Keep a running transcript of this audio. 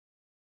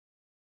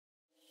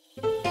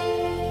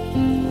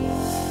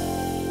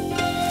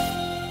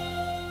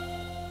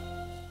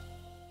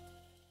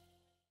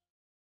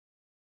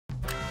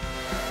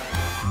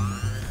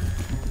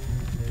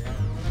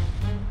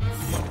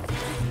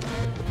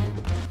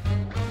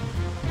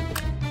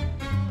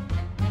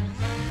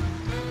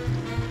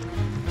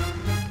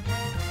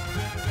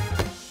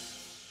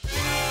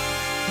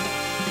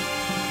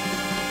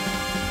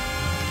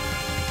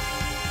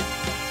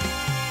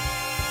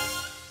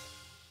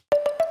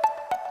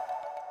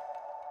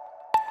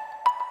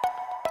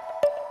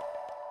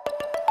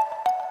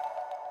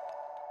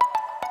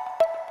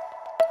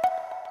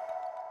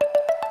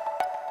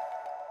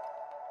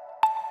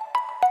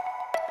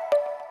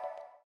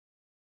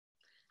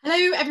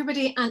Hello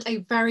everybody and a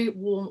very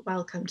warm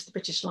welcome to the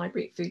British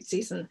Library Food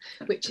Season,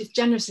 which is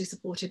generously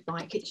supported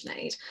by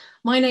KitchenAid.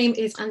 My name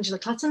is Angela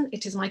Clutton.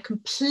 It is my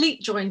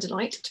complete joy and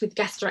delight to be the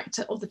guest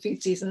director of the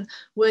Food Season,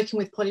 working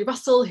with Polly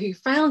Russell, who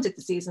founded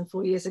the season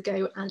 4 years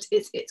ago and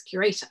is its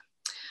curator.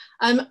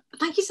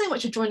 Thank you so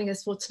much for joining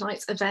us for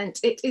tonight's event.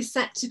 It is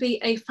set to be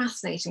a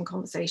fascinating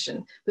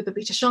conversation with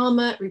Babita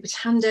Sharma, Ruby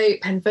Tandoh,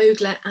 Pen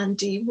Vogler and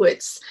Dee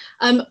Woods.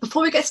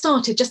 Before we get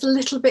started, just a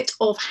little bit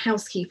of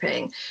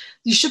housekeeping.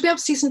 You should be able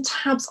to see some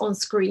tabs on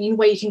screen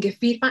where you can give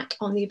feedback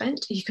on the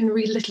event. You can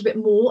read a little bit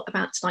more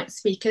about tonight's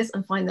speakers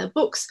and find their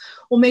books,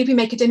 or maybe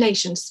make a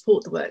donation to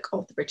support the work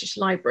of the British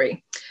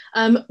Library.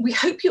 We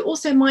hope you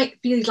also might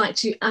really like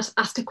to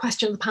ask a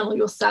question on the panel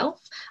yourself.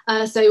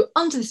 So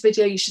under this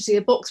video, you should see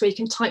a box where you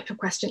can type your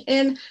question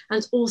in,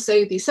 and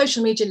also the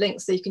social media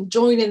links so you can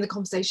join in the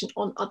conversation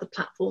on other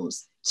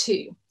platforms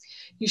too.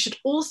 You should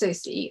also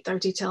see there are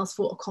details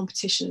for a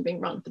competition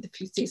being run for the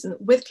Food Season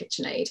with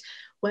KitchenAid,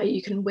 where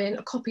you can win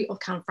a copy of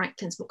Karen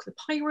Franklin's book, The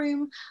Pie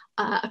Room,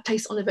 a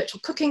place on a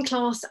virtual cooking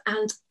class,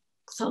 and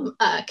some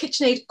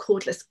KitchenAid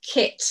cordless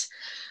kit.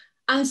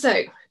 And so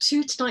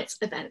to tonight's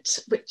event,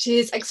 which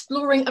is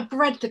exploring a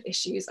breadth of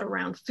issues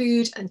around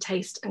food and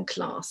taste and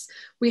class.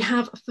 We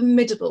have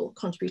formidable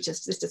contributors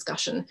to this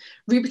discussion: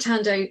 Ruby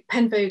Tandoh,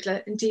 Pen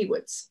Vogler and Dee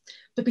Woods.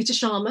 Babita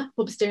Sharma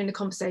will be steering the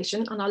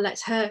conversation, and I'll let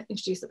her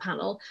introduce the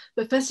panel.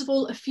 But first of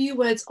all, a few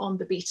words on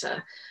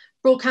Babita.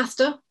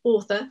 Broadcaster,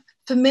 author,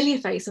 familiar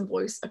face and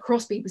voice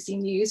across BBC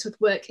News,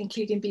 with work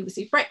including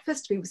BBC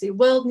Breakfast, BBC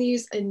World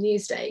News and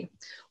Newsday.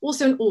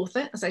 Also an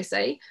author, as I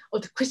say,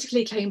 of the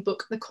critically acclaimed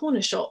book, The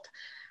Corner Shop.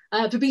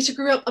 Babita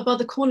grew up above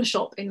the corner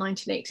shop in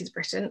 1980s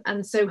Britain,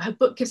 and so her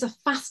book gives a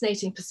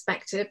fascinating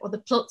perspective of the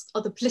plots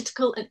of the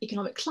political and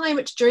economic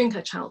climate during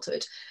her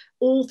childhood,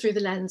 all through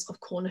the lens of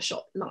corner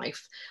shop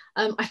life.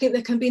 I think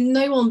there can be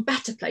no one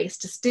better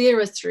placed to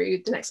steer us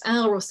through the next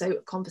hour or so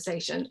of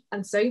conversation.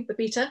 And so,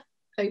 Babita,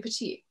 over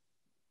to you.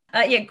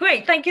 Yeah,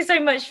 great. Thank you so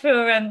much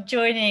for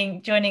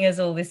joining us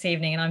all this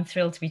evening. And I'm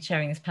thrilled to be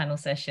chairing this panel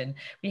session.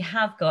 We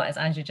have got, as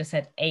Andrew just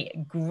said, a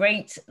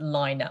great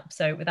lineup.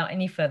 So without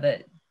any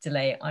further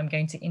delay, I'm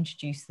going to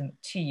introduce them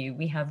to you.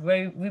 We have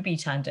Ruby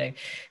Tandoh,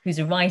 who's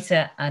a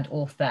writer and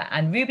author,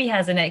 and Ruby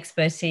has an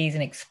expertise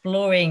in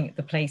exploring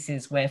the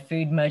places where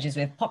food merges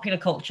with popular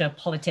culture,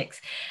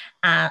 politics,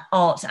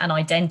 art and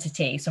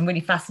identity. So I'm really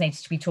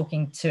fascinated to be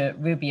talking to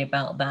Ruby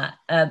about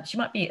that. She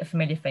might be a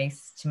familiar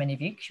face to many of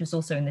you. She was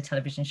also in the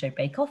television show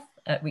Bake Off,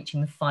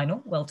 reaching the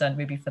final. Well done,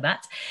 Ruby, for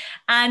that.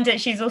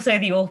 And she's also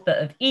the author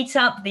of Eat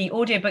Up, the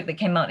audiobook that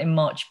came out in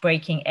March,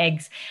 Breaking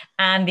Eggs,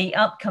 and the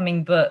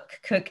upcoming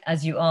book, Cook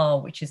As You Are,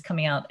 which is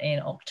coming out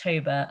in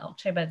October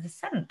the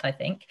 7th, I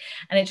think.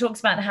 And it talks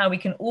about how we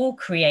can all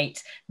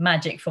create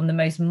magic from the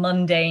most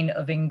mundane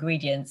of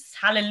ingredients.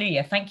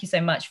 Hallelujah. Thank you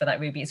so much for that,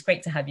 Ruby. It's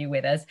great to have you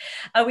with us.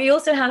 We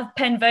also have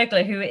Pen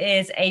Vogler, who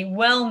is a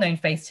well-known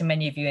face to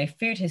many of you, a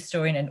food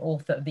historian and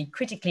author of the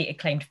critically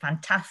acclaimed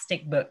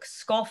fantastic book,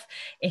 Scoff,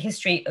 A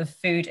History of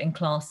Food and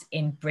Class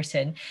in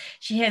Britain.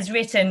 She has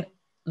written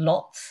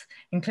lots,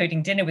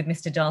 including Dinner with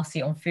Mr.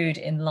 Darcy on food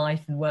in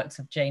life and works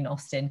of Jane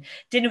Austen,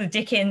 Dinner with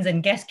Dickens,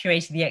 and guest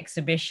curated the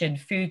exhibition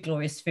Food,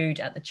 Glorious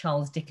Food at the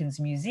Charles Dickens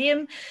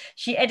Museum.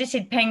 She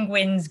edited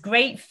Penguin's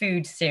Great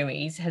Food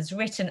series, has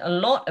written a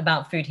lot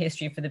about food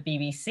history for the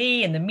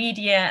BBC and the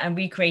media, and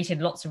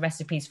recreated lots of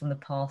recipes from the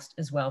past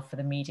as well for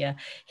the media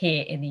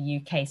here in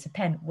the UK. So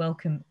Pen,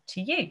 welcome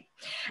to you.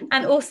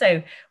 And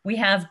also we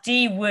have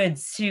Dee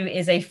Woods, who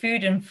is a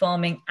food and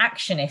farming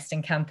actionist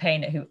and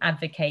campaigner who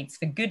advocates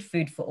for good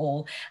food for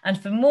all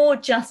and for more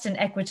just and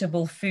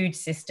equitable food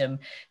system,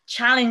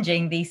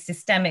 challenging these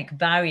systemic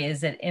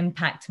barriers that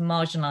impact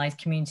marginalized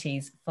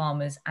communities,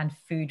 farmers and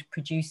food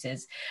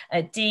producers.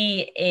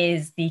 Dee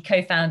is the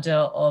co-founder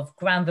of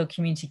Granville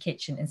Community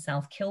Kitchen in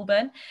South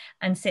Kilburn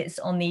and sits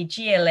on the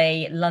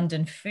GLA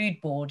London Food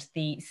Board,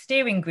 the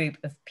steering group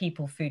of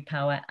People Food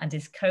Power, and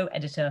is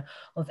co-editor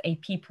of A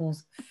People's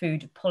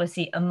Food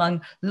Policy,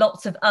 among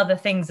lots of other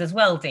things as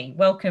well. Dee,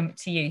 welcome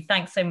to you.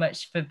 Thanks so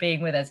much for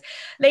being with us.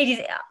 Ladies,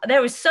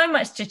 there is so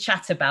much to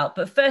chat about,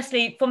 but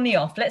firstly, from the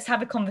off, let's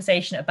have a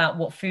conversation about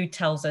what food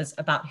tells us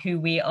about who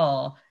we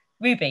are.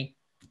 Ruby.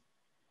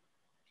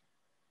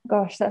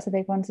 Gosh, that's a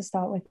big one to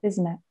start with,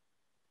 isn't it?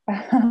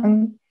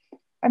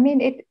 I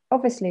mean,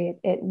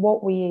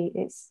 what we eat,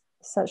 it's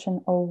such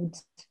an old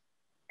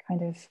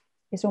kind of,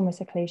 it's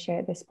almost a cliche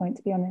at this point,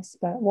 to be honest,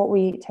 but what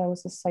we eat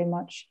tells us so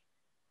much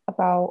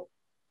about,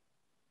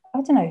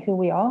 I don't know, who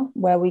we are,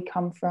 where we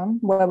come from,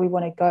 where we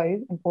want to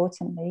go.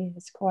 Importantly,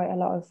 there's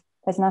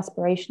an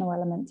aspirational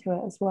element to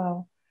it as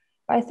well.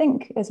 But I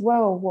think as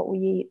well, what we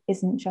eat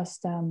isn't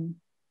just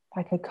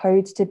like a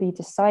code to be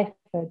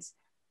deciphered.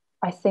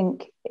 I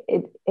think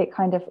it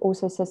kind of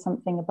also says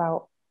something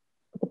about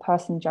the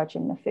person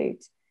judging the food.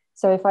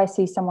 So if I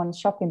see someone's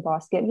shopping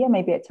basket, yeah,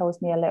 maybe it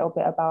tells me a little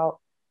bit about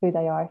who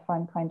they are. If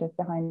I'm kind of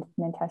behind them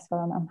in Tesco,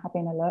 I'm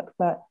having a look,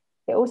 but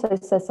it also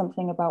says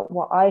something about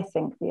what I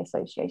think the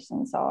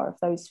associations are of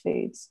those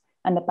foods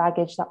and the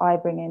baggage that I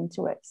bring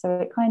into it.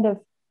 So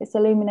it's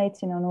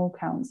illuminating on all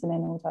counts and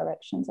in all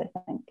directions, I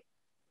think.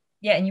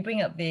 Yeah, and you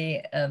bring up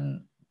the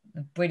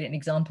brilliant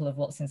example of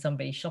what's in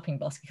somebody's shopping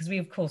basket, because we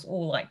of course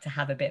all like to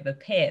have a bit of a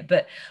peer,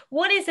 but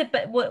what is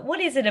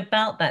it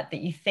about that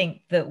you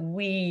think that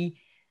we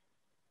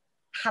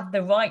have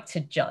the right to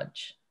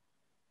judge,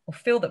 or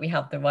feel that we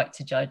have the right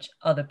to judge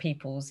other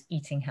people's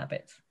eating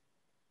habits?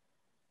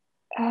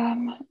 I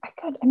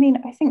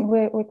think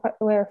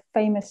we're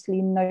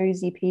famously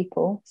nosy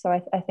people, so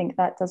I think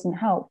that doesn't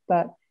help.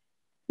 But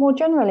more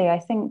generally, I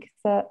think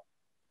that,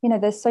 you know,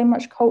 there's so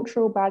much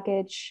cultural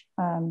baggage,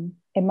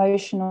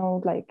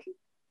 emotional, like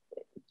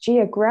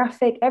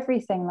geographic,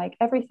 everything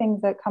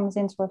that comes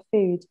into a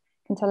food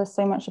can tell us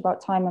so much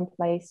about time and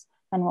place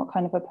and what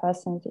kind of a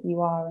person that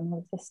you are and all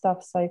of this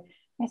stuff. So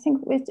I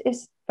think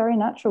it's very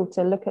natural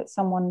to look at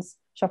someone's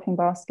shopping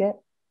basket,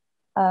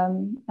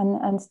 and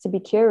to be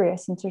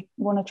curious and to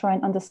want to try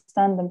and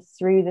understand them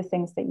through the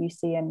things that you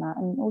see in that,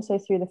 and also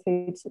through the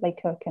foods that they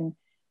cook, and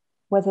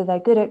whether they're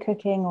good at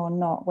cooking or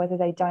not, whether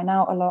they dine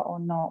out a lot or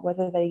not,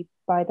 whether they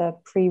buy the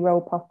pre-roll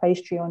puff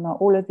pastry or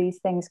not. All of these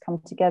things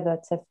come together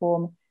to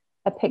form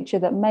a picture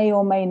that may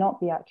or may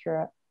not be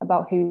accurate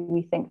about who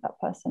we think that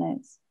person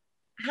is.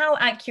 How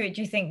accurate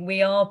do you think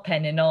we are,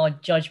 Pen, in our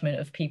judgment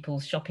of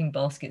people's shopping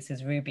baskets,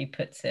 as Ruby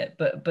puts it,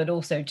 but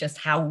also just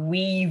how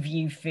we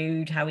view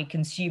food, how we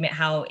consume it,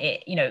 how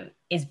it, you know,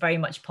 is very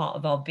much part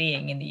of our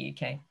being in the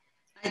UK?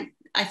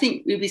 I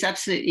think Ruby's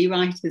absolutely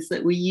right, is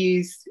that we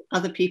use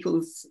other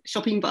people's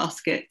shopping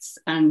baskets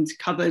and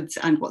cupboards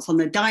and what's on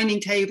their dining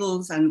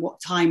tables and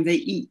what time they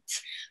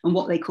eat and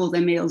what they call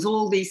their meals.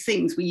 All these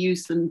things, we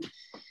use them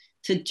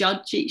to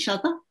judge each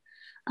other.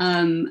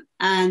 And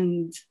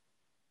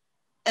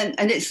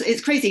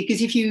it's crazy,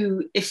 because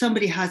if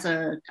somebody has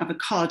an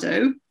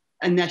avocado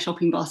in their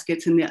shopping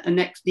basket and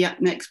the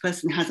next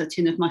person has a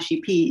tin of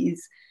mushy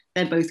peas,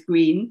 they're both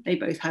green, they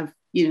both have,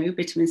 you know,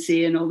 vitamin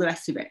C and all the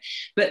rest of it.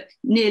 But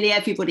nearly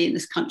everybody in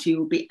this country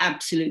will be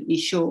absolutely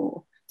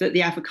sure that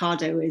the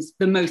avocado is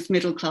the most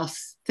middle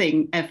class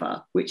thing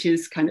ever, which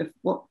is kind of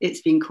what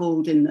it's been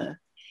called in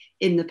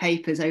the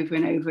papers over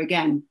and over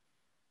again.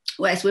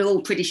 Whereas we're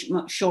all pretty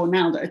much sure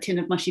now that a tin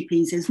of mushy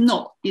peas is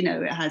not, you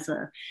know, it has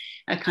a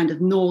kind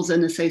of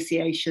northern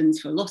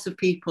associations for a lot of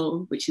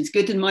people, which is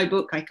good in my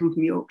book. I come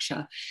from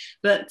Yorkshire.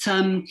 But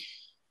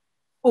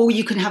or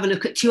you can have a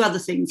look at two other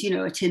things, you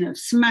know, a tin of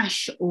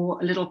smash or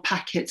a little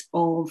packet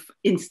of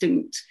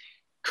instant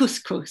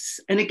couscous.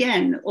 And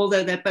again,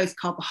 although they're both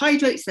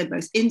carbohydrates, they're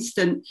both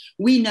instant,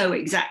 we know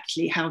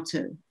exactly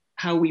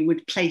how we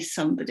would place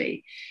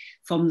somebody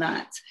from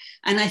that.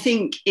 And I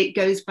think it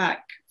goes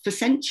back for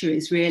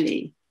centuries,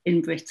 really,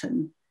 in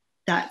Britain,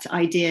 that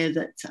idea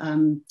that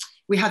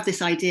we have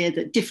this idea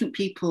that different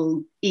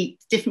people of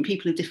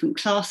different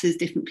classes,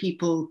 different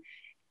people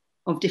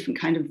of different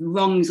kind of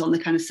rungs on the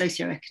kind of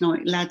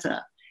socioeconomic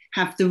ladder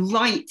have the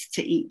right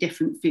to eat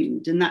different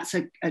food. And that's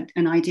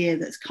an idea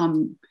that's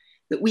come,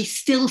 that we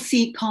still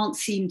can't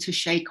seem to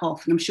shake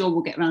off. And I'm sure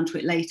we'll get around to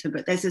it later,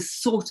 but there's a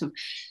sort of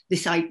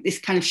this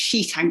kind of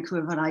sheet anchor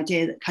of an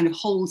idea that kind of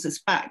holds us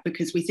back,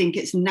 because we think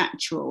it's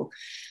natural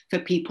for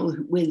people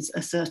with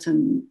a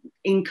certain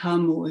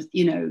income, or,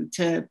 you know,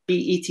 to be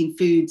eating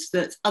foods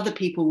that other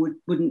people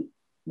wouldn't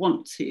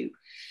want to.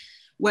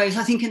 Whereas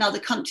I think in other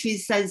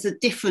countries, there's a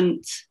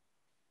different,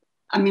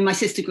 I mean, my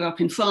sister grew up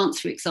in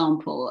France, for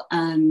example,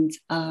 and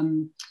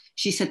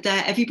she said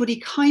there, everybody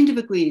kind of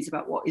agrees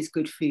about what is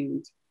good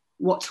food,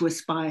 what to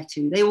aspire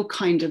to. They all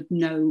kind of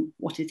know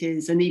what it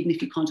is. And even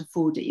if you can't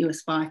afford it, you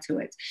aspire to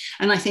it.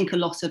 And I think a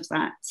lot of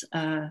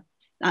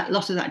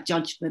that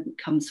judgment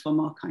comes from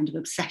our kind of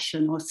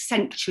obsession, or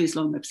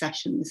centuries-long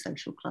obsession with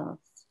social class.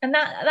 And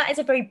that is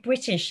a very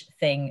British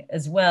thing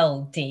as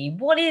well, Dee.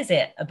 What is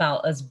it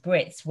about us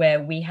Brits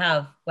where we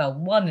have, well,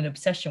 one, an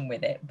obsession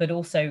with it, but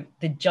also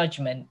the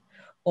judgment,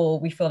 or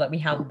we feel that we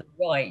have the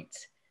right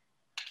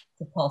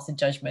to pass a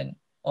judgment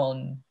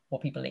on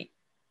what people eat?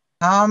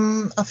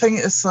 I think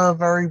it's a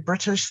very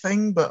British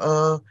thing, but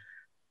a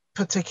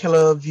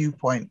particular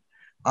viewpoint,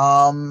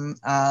 and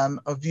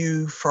a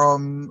view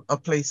from a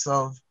place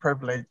of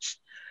privilege.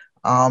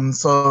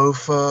 So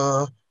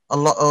for a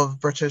lot of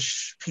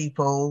British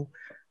people,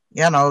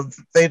 you know,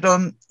 they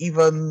don't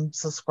even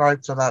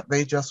subscribe to that.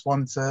 They just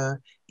want to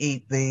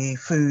eat the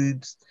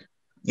food,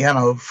 you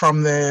know,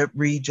 from their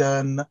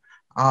region,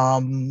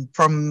 from,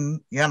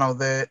 you know,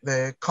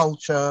 their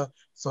culture.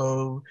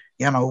 So,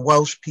 you know,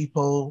 Welsh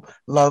people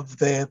love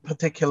their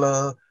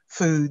particular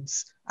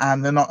foods,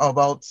 and they're not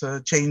about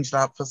to change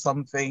that for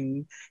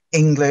something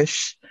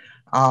English.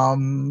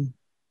 And,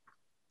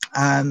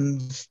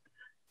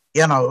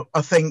 you know,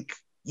 I think,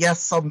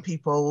 yes, some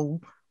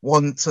people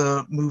want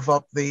to move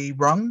up the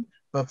rung,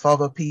 but for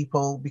other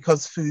people,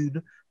 because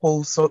food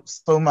holds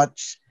so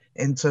much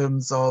in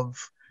terms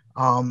of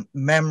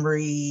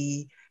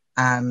memory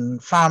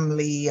and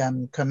family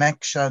and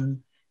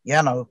connection,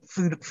 you know,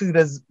 food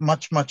is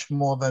much, much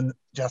more than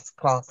just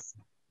class.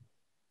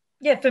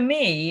 Yeah, for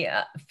me,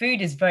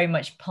 food is very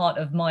much part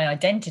of my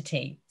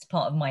identity. It's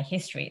part of my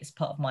history. It's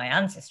part of my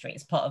ancestry.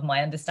 It's part of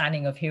my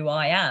understanding of who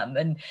I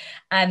am.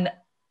 And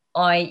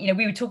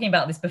we were talking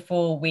about this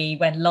before we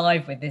went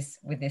live with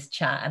this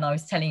chat, and I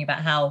was telling you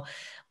about how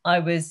I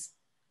was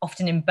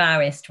often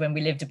embarrassed when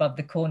we lived above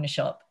the corner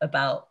shop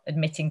about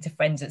admitting to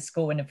friends at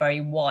school in a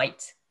very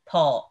white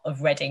part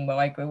of Reading where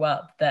I grew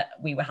up that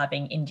we were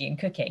having Indian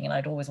cooking, and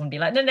I'd always want to be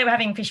like, no, we're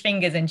having fish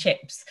fingers and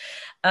chips,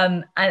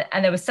 and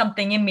there was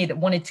something in me that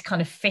wanted to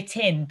kind of fit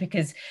in,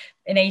 because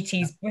in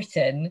 80s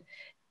Britain,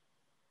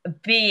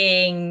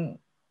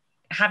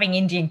 having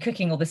Indian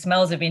cooking or the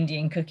smells of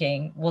Indian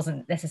cooking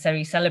wasn't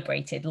necessarily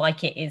celebrated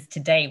like it is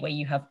today, where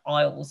you have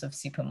aisles of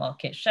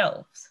supermarket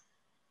shelves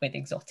with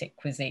exotic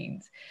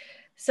cuisines.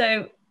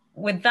 So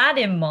with that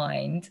in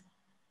mind,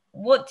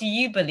 what do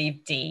you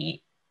believe,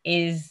 Dee,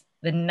 is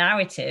the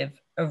narrative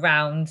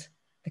around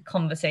the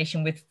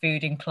conversation with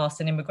food in class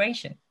and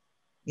immigration?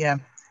 Yeah.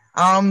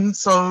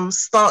 So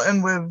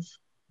starting with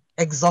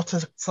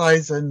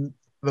exoticizing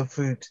the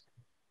food,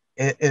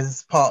 it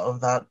is part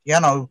of that.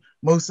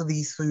 Most of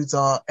these foods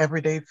are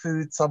everyday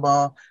foods, some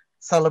are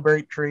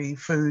celebratory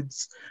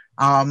foods.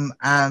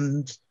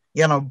 And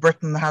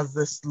Britain has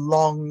this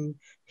long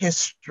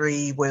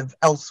history with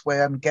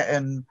elsewhere and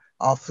getting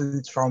our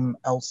foods from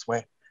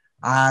elsewhere.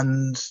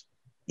 And,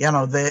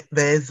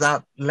 there's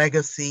that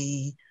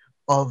legacy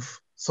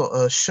of sort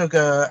of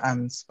sugar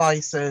and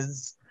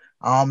spices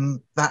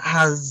that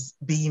has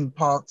been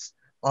part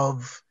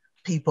of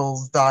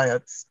people's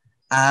diets.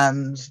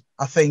 And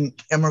I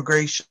think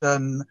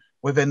immigration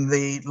within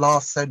the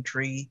last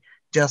century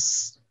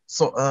just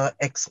sort of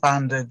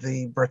expanded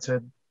the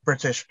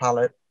British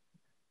palate.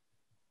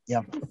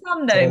 Yeah. For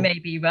some, though,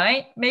 maybe,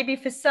 right? Maybe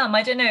for some,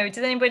 I don't know.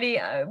 Does anybody,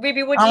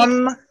 Ruby, what do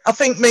you? I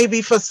think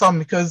maybe for some,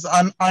 because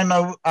I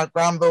know at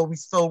Granville we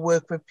still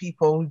work with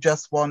people who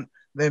just want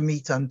their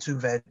meat and 2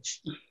 veg,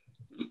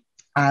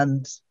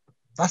 and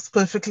that's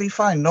perfectly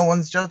fine. No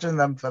one's judging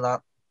them for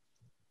that.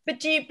 But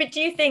do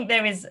you think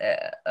there is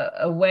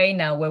a way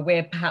now where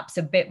we're perhaps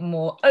a bit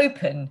more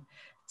open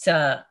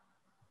to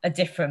a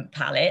different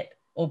palate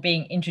or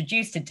being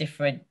introduced to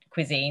different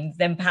cuisines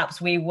than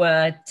perhaps we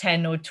were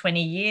 10 or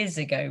 20 years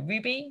ago?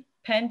 Ruby,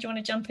 Pen, do you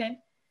want to jump in?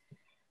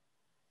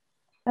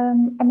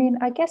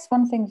 I guess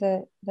one thing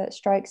that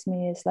strikes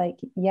me is like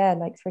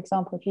for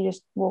example, if you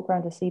just walk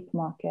around a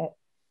supermarket,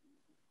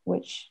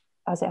 which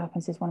as it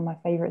happens is one of my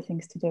favorite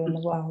things to do in the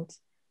world,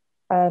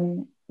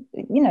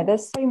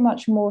 there's so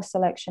much more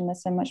selection,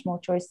 there's so much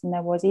more choice than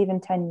there was even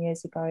 10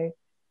 years ago.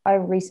 I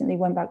recently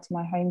went back to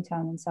my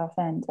hometown in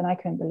Southend, and I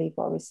couldn't believe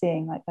what I was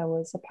seeing. Like, there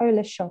was a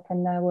Polish shop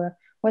and there were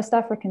West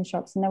African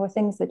shops, and there were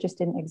things that just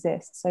didn't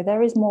exist. So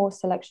there is more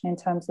selection in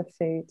terms of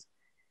food.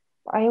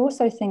 But I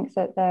also think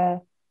that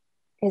there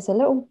is a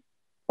little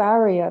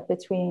barrier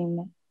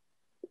between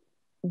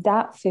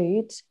that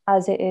food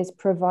as it is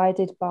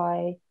provided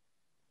by,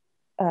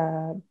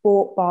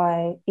 bought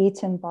by,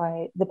 eaten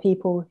by the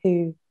people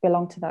who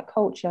belong to that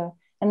culture,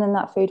 and then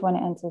that food when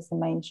it enters the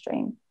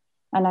mainstream.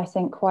 And I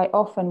think quite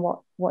often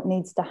what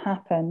needs to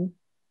happen,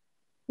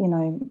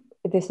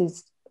 this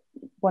is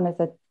one of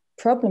the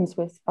problems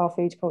with our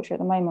food culture at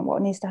the moment,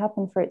 what needs to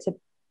happen for it to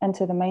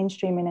enter the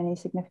mainstream in any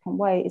significant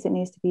way is it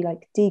needs to be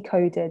like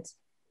decoded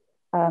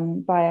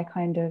by a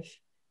kind of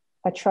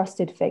a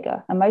trusted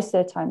figure. And most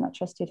of the time that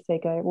trusted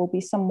figure will be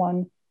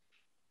someone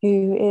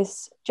who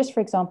is, just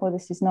for example,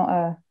 this is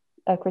not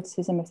a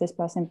criticism of this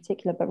person in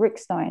particular, but Rick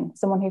Stein,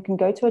 someone who can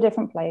go to a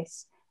different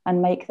place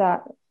and make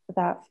that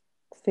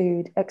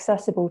food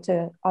accessible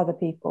to other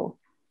people,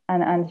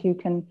 and who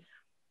can,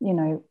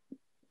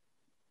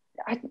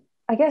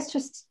 I guess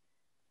just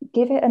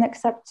give it an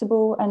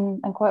acceptable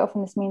and quite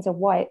often this means a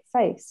white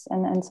face,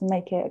 and to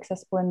make it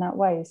accessible in that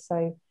way.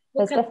 So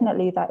there's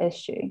definitely that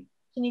issue.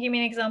 Can you give me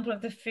an example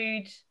of the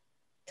food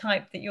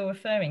type that you're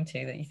referring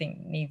to that you think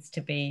needs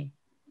to be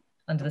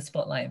under the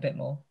spotlight a bit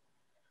more?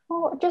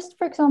 Well, just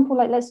for example,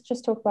 like let's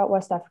just talk about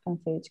West African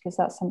foods, because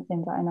that's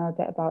something that I know a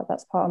bit about.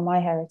 That's part of my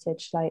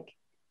heritage. Like,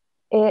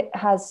 it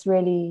has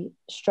really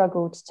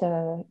struggled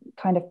to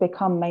kind of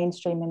become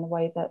mainstream in the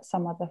way that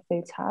some other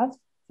foods have,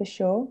 for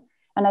sure.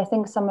 And I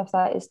think some of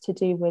that is to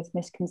do with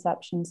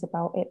misconceptions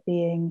about it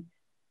being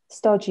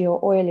stodgy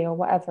or oily or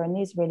whatever. And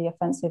these really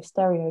offensive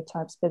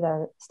stereotypes, but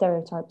they're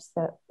stereotypes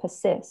that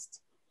persist.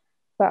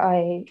 But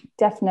I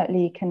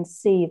definitely can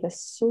see the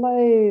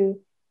slow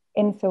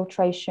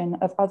infiltration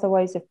of other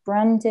ways of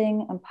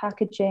branding and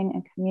packaging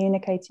and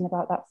communicating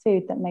about that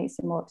food that makes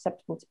it more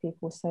acceptable to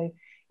people. So,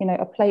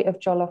 a plate of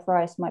jollof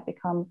rice might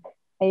become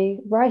a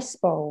rice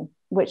bowl,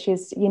 which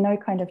is,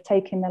 kind of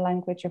taking the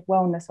language of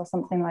wellness or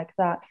something like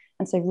that.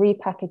 And so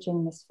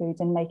repackaging this food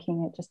and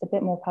making it just a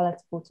bit more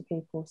palatable to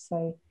people.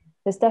 So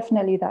there's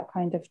definitely that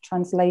kind of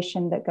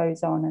translation that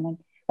goes on. And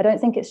I don't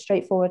think it's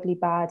straightforwardly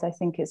bad. I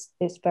think it's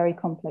very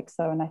complex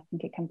though, and I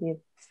think it can be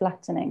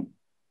flattening.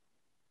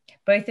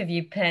 Both of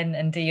you, Pen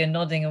and Dee, you're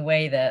nodding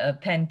away there.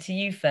 Pen, to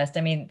you first.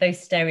 I mean, those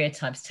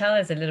stereotypes, tell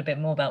us a little bit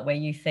more about where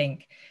you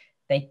think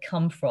they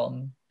come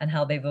from and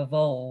how they've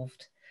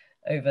evolved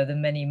over the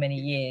many, many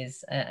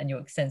years and your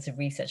extensive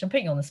research. I'm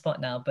putting you on the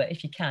spot now, but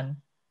if you can.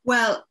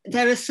 Well,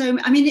 there are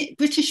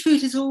British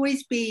food has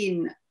always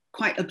been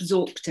quite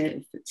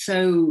absorptive.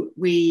 So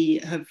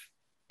we have,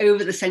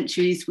 over the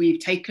centuries, we've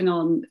taken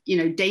on,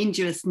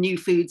 dangerous new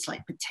foods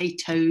like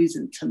potatoes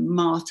and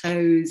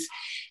tomatoes.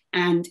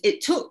 And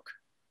it took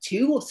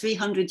 200 or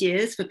 300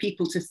 years for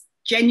people to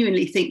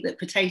genuinely think that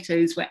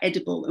potatoes were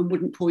edible and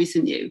wouldn't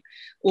poison you,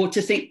 or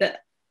to think that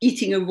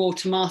eating a raw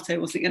tomato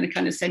wasn't going to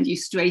kind of send you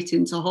straight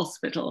into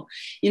hospital.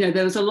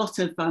 There was a lot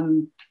of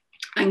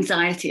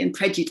anxiety and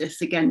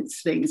prejudice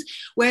against things.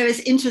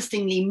 Whereas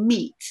interestingly,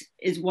 meat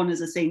is one of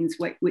the things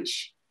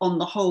which on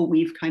the whole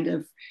we've kind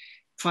of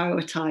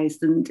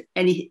prioritized, and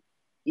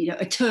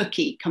a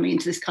turkey coming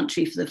into this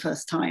country for the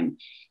first time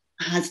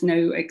has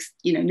no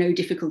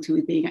difficulty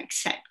with being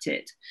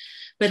accepted.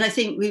 But I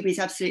think Ruby's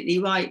absolutely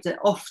right that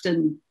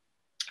often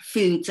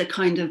foods are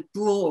kind of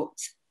brought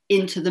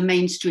into the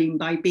mainstream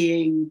by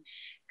being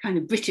kind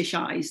of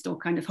Britishized or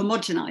kind of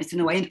homogenized in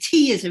a way. And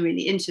tea is a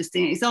really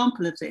interesting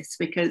example of this,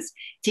 because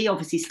tea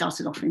obviously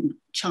started off in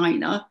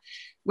China.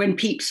 When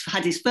Pepys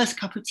had his first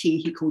cup of tea,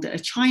 he called it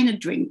a China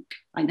drink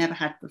I never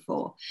had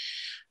before.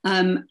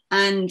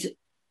 And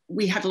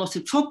we had a lot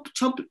of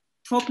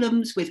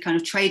problems with kind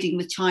of trading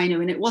with China.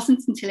 And it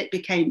wasn't until it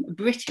became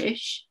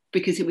British,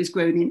 because it was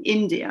grown in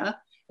India,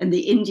 and the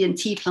Indian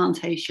tea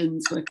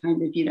plantations were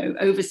kind of,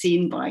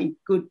 overseen by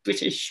good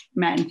British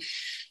men,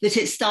 that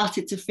it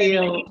started to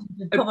feel...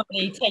 You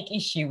probably take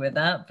issue with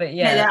that, but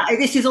yeah.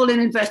 This is all in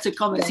inverted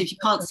commas. If you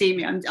can't see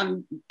me,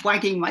 I'm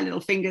wagging my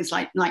little fingers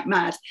like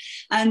mad.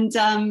 And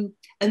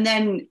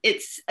then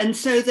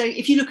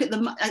if you look at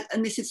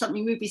and this is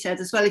something Ruby said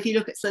as well, if you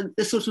look at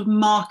the sort of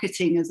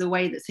marketing of the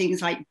way that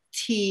things like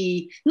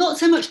tea, not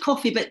so much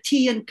coffee, but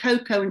tea and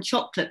cocoa and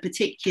chocolate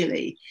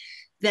particularly,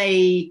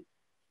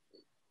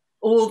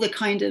 all the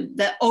kind of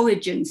the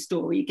origin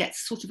story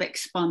gets sort of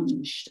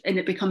expunged, and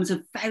it becomes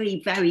a very,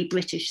 very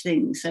British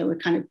thing. So a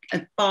kind of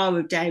a bar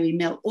of dairy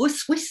milk, or a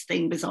Swiss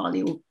thing,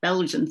 bizarrely, or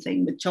Belgian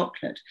thing with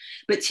chocolate.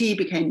 But tea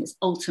became this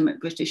ultimate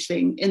British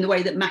thing, in the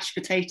way that mashed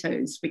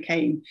potatoes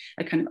became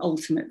a kind of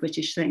ultimate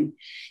British thing,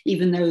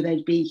 even though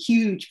there'd be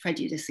huge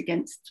prejudice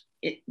against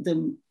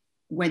them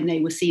when they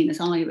were seen as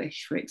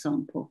Irish, for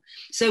example.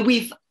 So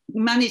we've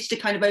managed to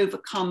kind of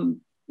overcome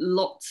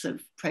lots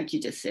of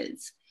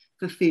prejudices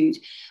for food.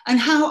 And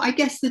how, I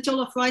guess, the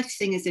jollof rice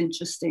thing is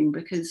interesting,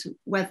 because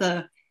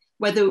whether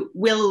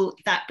will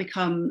that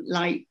become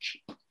like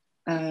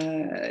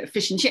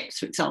fish and chips,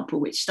 for example,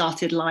 which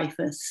started life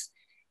as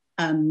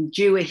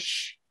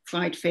Jewish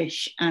fried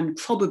fish and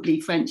probably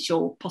French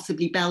or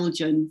possibly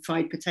Belgian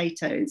fried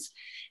potatoes,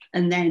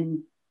 and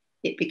then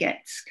it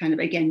begets kind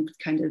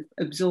of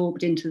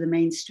absorbed into the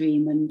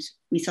mainstream, and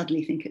we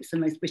suddenly think it's the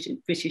most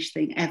British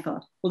thing ever,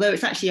 although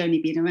it's actually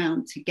only been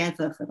around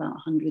together for about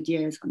 100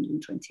 years,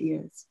 120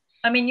 years.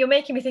 I mean, you're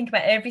making me think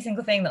about every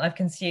single thing that I've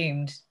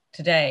consumed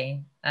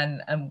today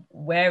and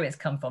where it's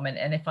come from.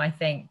 And if I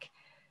think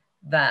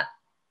that,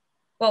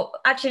 well,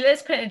 actually,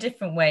 let's put it in a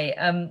different way.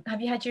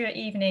 Have you had your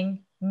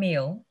evening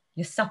meal,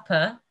 your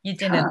supper, your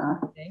dinner?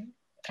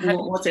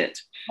 What was it?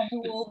 Have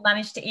you all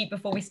managed to eat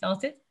before we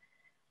started?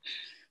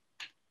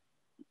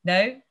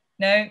 No,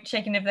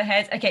 shaking of the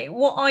heads. Okay,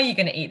 what are you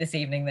going to eat this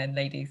evening then,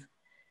 ladies?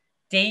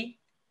 Dee?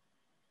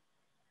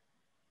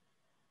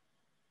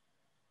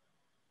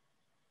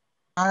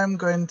 I'm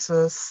going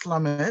to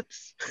slum it,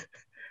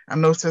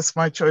 and notice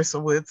my choice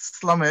of words,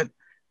 slum it,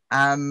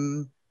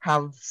 and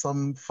have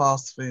some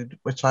fast food,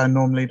 which I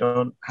normally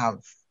don't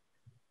have,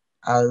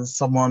 as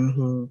someone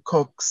who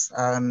cooks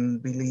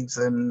and believes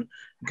in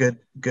good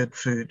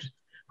food.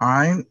 All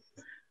right.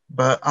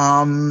 But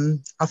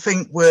I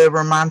think we're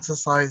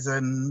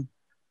romanticizing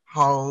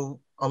how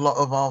a lot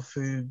of our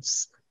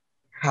foods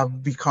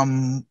have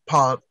become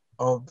part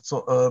of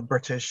sort of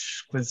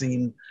British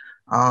cuisine.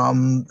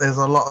 There's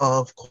a lot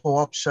of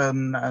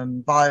co-option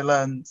and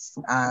violence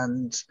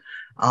and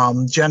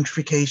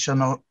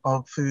gentrification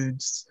of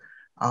foods.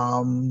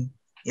 And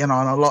a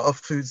lot of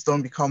foods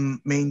don't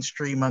become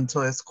mainstream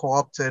until it's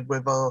co-opted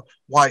with a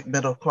white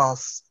middle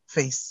class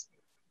face,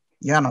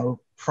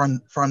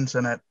 front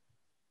in it.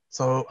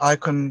 So I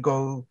can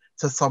go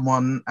to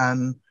someone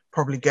and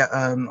probably get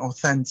an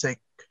authentic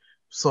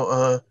sort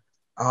of,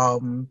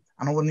 and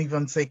I wouldn't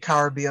even say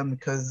Caribbean,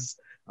 because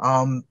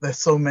there's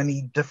so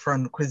many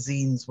different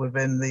cuisines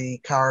within the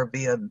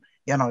Caribbean.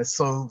 It's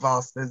so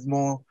vast. There's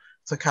more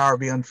to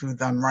Caribbean food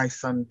than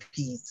rice and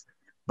peas.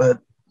 But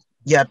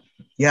yet,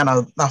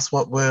 that's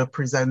what we're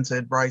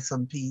presented, rice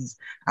and peas,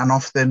 and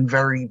often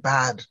very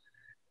bad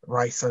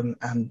rice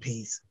and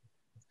peas.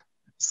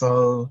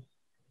 So,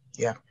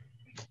 yeah.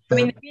 I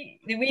mean,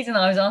 the reason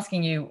I was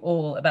asking you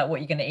all about what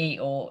you're going to eat,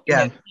 or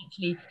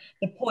actually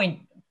the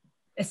point,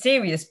 a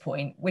serious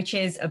point, which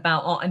is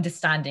about our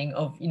understanding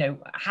of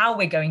how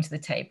we're going to the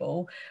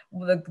table,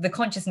 the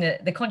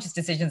conscious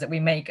decisions that we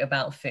make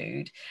about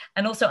food,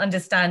 and also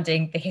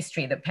understanding the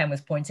history that Pen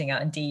was pointing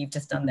out, and Dee, you've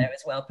just done there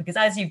as well, because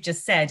as you've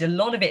just said, a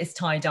lot of it is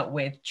tied up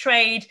with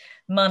trade,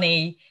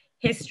 money,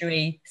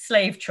 history,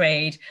 slave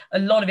trade, a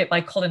lot of it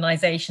by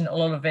colonization, a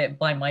lot of it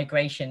by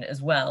migration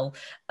as well,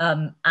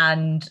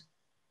 and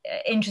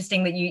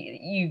interesting that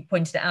you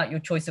pointed it out, your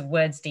choice of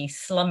words, Dee,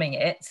 slumming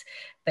it,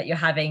 that you're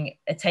having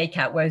a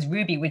takeout, whereas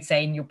Ruby would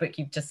say in your book,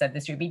 you've just said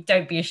this, Ruby,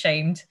 don't be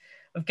ashamed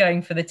of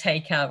going for the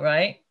takeout,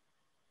 right?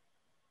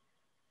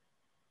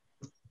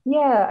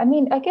 Yeah, I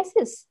mean, I guess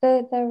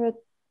there are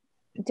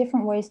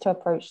different ways to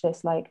approach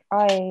this. Like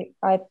I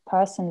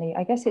personally,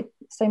 I guess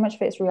so much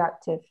of it's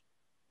reactive,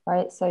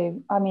 right?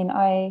 So I mean,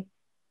 I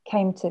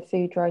came to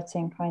food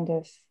writing kind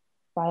of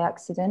by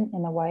accident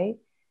in a way,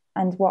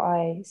 and what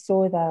I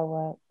saw there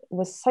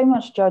was so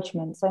much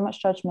judgment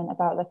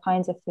about the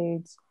kinds of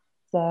foods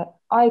that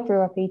I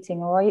grew up eating,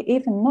 or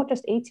even not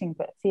just eating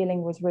but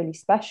feeling was really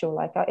special.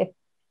 Like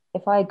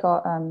if I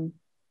got a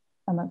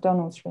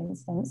McDonald's, for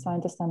instance, I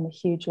understand the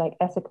huge like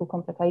ethical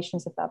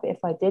complications of that, but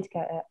if I did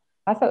get it,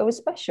 I felt it was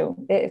special.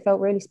 It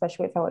felt really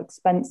special. It felt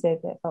expensive.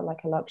 It felt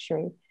like a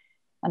luxury.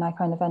 And I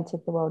kind of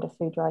entered the world of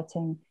food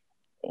writing,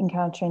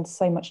 encountering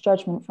so much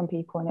judgment from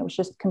people, and it was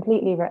just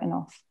completely written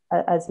off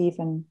as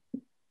even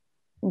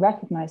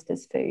recognized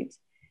as food.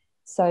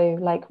 So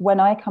like when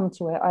I come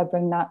to it, I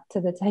bring that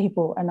to the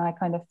table, and I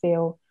kind of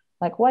feel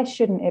like, why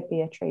shouldn't it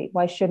be a treat?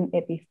 Why shouldn't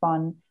it be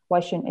fun? Why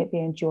shouldn't it be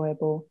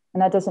enjoyable?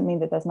 And that doesn't mean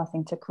that there's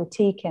nothing to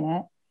critique in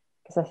it,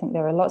 because I think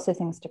there are lots of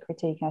things to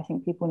critique. And I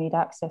think people need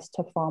access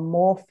to far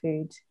more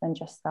food than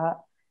just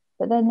that.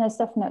 But then there's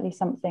definitely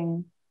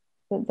something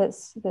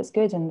that's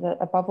good, and that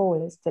above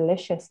all is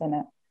delicious in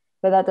it.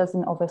 But that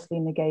doesn't obviously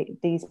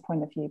negate Dee's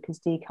point of view, because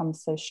Dee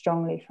comes so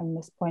strongly from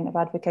this point of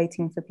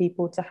advocating for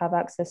people to have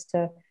access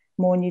to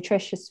more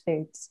nutritious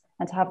foods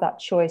and to have that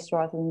choice,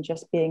 rather than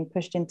just being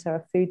pushed into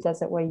a food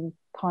desert where you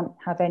can't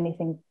have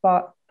anything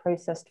but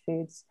processed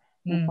foods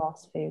and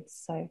fast foods.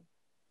 So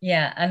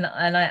yeah, and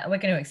we're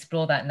going to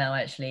explore that now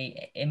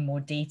actually in more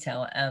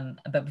detail.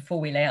 But before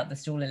we lay out the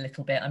stall a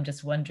little bit, I'm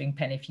just wondering,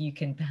 Pen, if you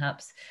can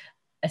perhaps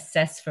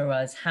assess for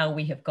us how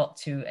we have got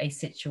to a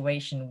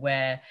situation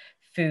where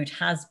food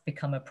has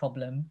become a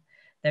problem.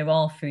 There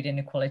are food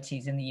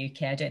inequalities in the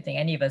UK. I don't think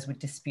any of us would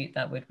dispute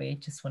that, would we?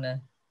 Just want to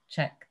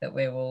check that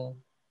we're all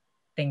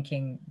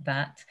thinking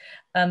that.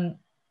 Pen,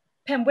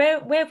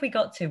 where have we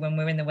got to when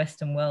we're in the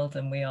Western world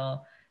and we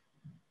are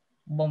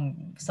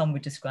some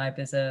would describe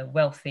as a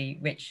wealthy,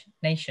 rich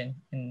nation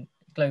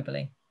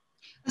globally?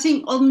 I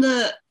think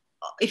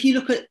if you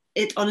look at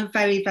it on a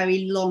very,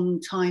 very long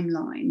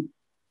timeline,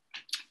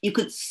 you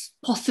could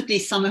possibly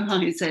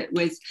summarize it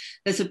with,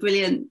 there's a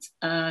brilliant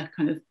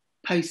kind of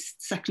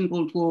post-Second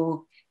World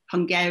War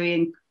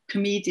Hungarian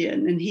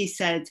comedian, and he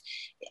said,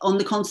 on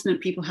the continent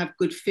people have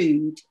good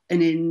food,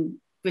 and in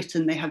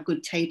Britain they have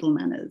good table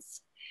manners.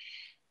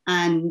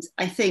 And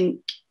I think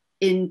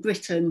in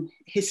Britain,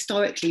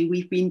 historically,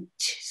 we've been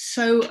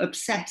so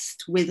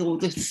obsessed with all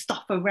the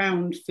stuff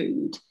around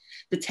food,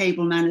 the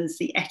table manners,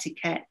 the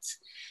etiquette,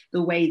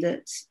 the way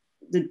that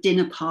the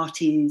dinner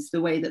parties,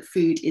 the way that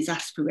food is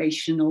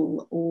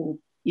aspirational or,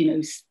 you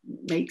know,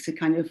 makes a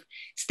kind of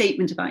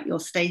statement about your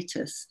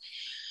status.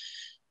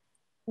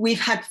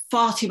 We've had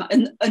far too much,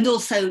 and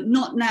also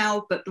not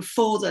now, but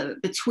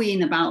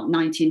between about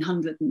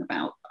 1900 and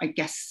about, I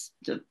guess,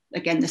 the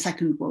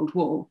Second World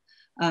War,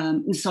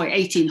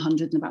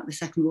 1800 and about the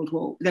Second World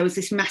War, there was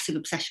this massive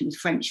obsession with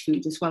French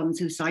food as well. And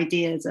so this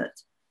idea that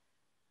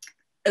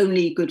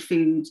only good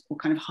food or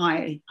kind of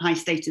high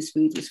status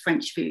food was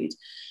French food.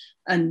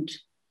 And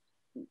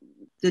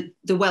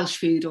the Welsh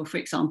food, or for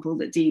example,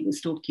 that Dee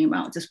was talking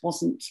about, just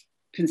wasn't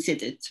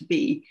considered to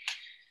be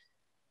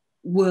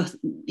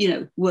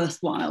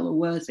worthwhile or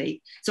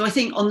worthy. So I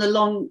think on the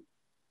long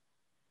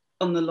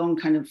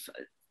kind of,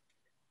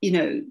 you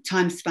know,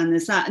 time span,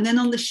 there's that. And then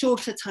on the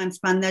shorter time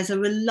span, there's a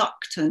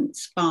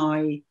reluctance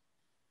by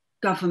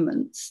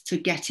governments to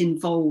get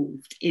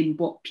involved in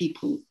what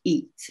people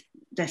eat.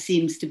 There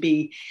seems to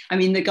be, I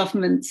mean, the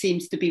government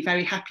seems to be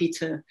very happy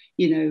to,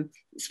 you know,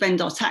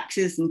 spend our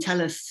taxes and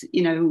tell us,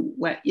 you know,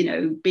 where, you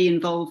know, be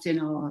involved in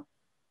our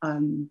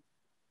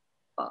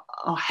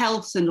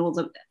health and all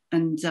the,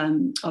 and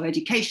our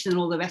education and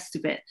all the rest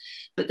of it.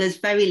 But there's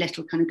very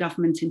little kind of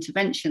government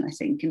intervention, I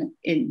think,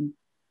 in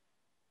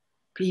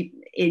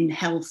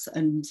health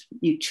and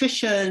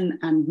nutrition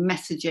and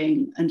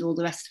messaging and all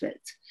the rest of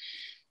it.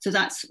 So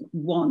that's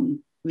one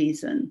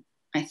reason,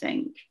 I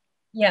think.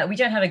 Yeah, we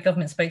don't have a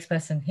government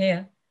spokesperson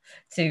here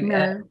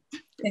to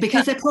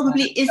because there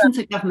probably isn't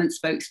a government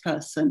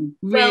spokesperson,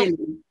 really.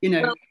 Well, you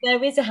know, well,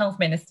 there is a health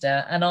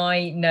minister, and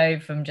I know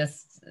from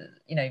just,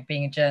 you know,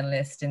 being a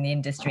journalist in the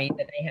industry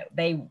that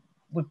they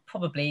would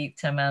probably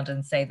turn around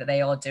and say that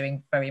they are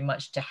doing very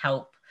much to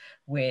help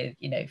with,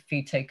 you know,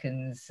 food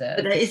tokens.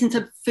 But there isn't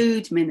a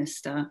food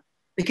minister,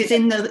 because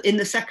in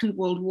the Second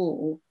World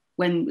War,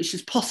 which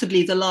is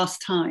possibly the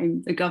last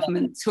time the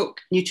government took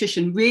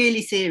nutrition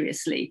really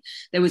seriously,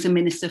 there was a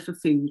minister for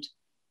food.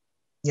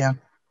 Yeah.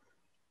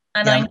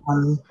 And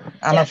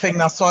I think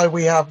that's why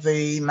we have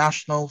the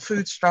national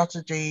food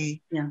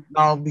strategy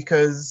now,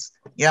 because,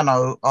 you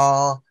know,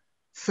 our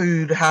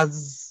food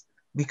has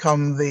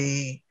become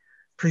the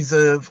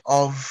preserve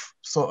of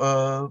sort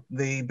of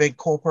the big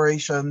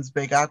corporations,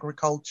 big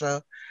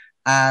agriculture,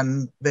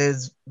 and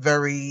there's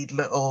very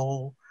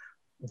little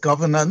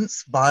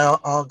governance by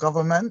our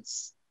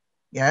governments,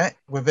 yeah,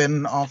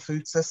 within our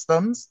food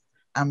systems.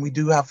 And we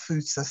do have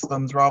food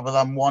systems rather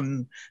than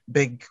one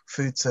big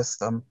food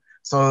system.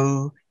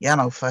 So, you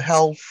know, for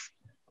health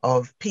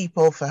of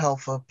people, for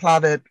health of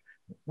planet,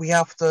 we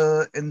have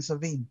to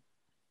intervene.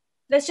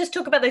 Let's just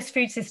talk about those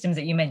food systems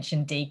that you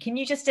mentioned, Dee. Can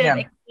you just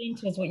explain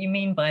to us what you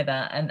mean by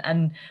that,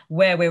 and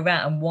where we're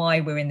at and why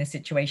we're in the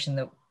situation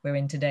that we're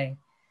in today?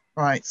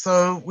 Right.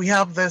 So we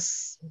have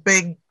this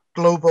big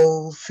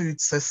global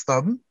food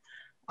system,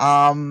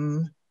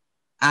 and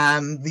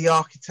the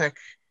architect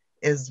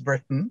is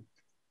Britain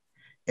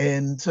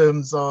in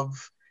terms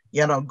of,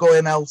 you know,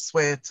 going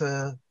elsewhere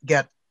to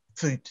get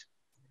food.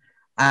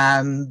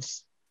 And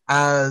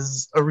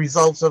as a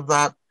result of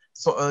that,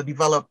 sort of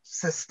developed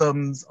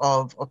systems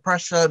of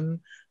oppression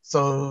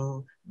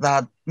so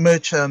that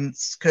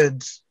merchants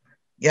could,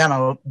 you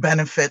know,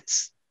 benefit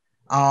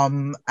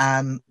and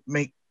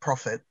make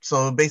profit.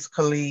 So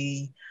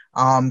basically,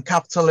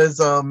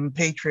 capitalism,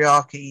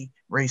 patriarchy,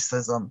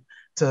 racism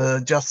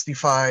to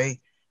justify,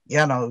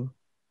 you know,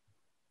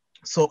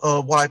 sort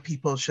of why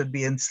people should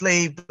be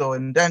enslaved or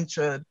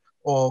indentured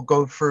or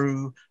go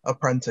through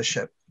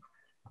apprenticeship.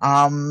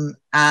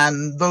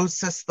 And those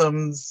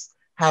systems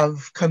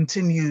have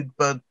continued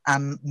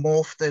and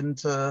morphed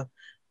into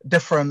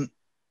different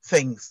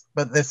things,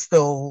 but there's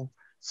still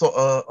sort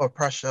of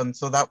oppression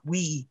so that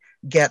we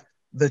get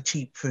the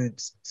cheap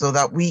foods, so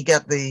that we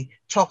get the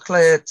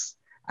chocolates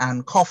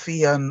and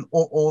coffee and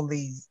all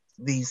these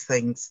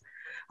things.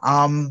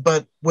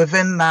 But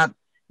within that,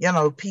 you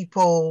know,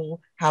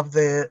 people have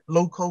their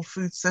local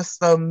food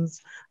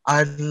systems.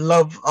 I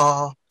love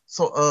our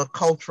sort of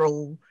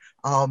cultural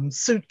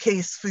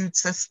suitcase food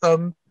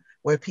system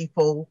where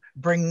people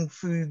bring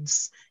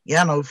foods,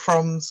 you know,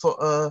 from sort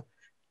of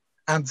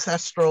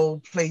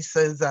ancestral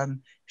places and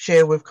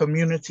share with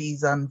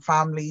communities and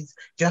families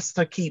just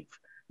to keep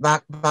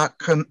that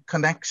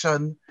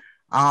connection.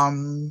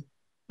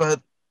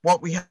 But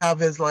what we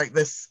have is like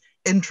this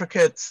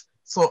intricate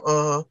sort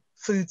of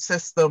food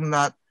system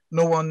that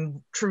no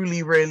one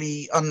truly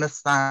really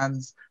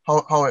understands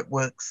how it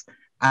works.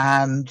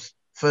 And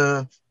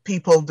for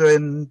people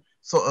doing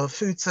sort of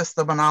food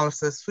system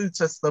analysis, food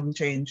system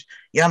change,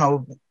 you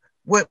know,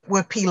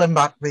 we're peeling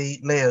back the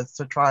layers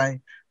to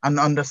try and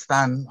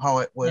understand how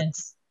it works.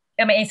 Yes.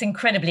 I mean, it's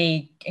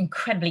incredibly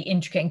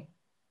intricate and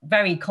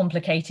very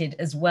complicated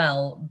as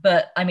well.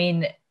 But I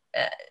mean,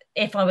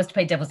 if I was to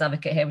play devil's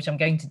advocate here, which I'm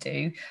going to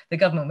do, the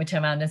government would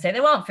turn around and say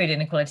there aren't food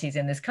inequalities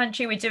in this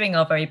country. We're doing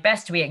our very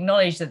best. We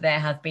acknowledge that there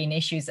have been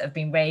issues that have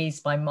been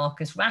raised by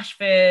Marcus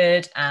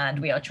Rashford, and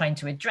we are trying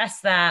to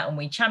address that, and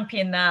we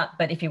champion that.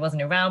 But if he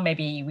wasn't around,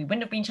 maybe we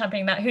wouldn't have been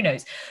championing that. Who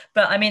knows?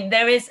 But I mean,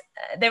 there is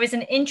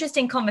an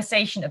interesting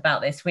conversation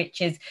about this,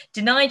 which is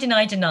deny,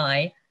 deny,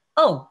 deny.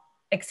 Oh,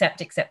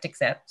 accept.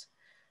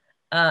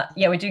 Yeah,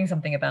 we're doing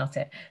something about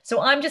it. So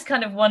I'm just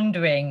kind of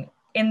wondering,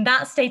 in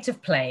that state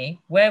of play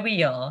where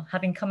we are,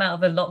 having come out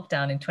of a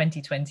lockdown in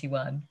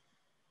 2021,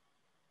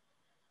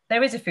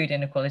 there is a food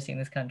inequality in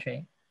this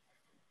country.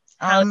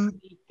 How do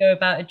we go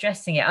about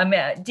addressing it? I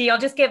mean, Dee, I'll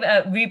just give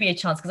Ruby a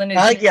chance, because I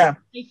know she's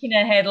shaking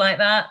her head like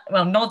that,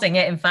 well, nodding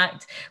it, in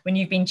fact, when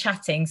you've been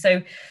chatting.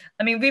 So,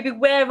 I mean, Ruby,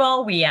 where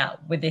are we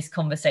at with this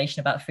conversation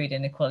about food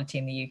inequality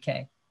in the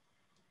UK?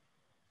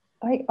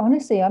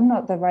 I'm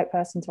not the right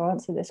person to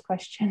answer this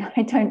question.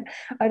 I don't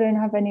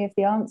have any of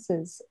the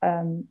answers.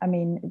 I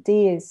mean,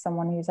 Dee is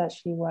someone who's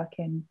actually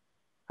working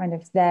kind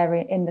of there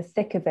in the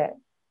thick of it,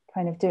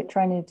 kind of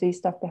trying to do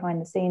stuff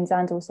behind the scenes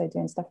and also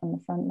doing stuff on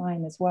the front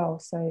line as well.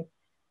 So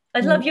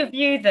I'd love your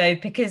view though,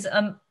 because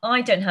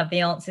I don't have the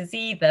answers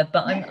either,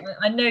 but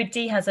I know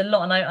Dee has a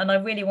lot, and I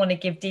really want to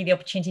give Dee the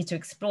opportunity to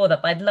explore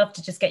that, but I'd love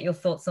to just get your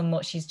thoughts on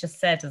what she's just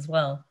said as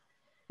well.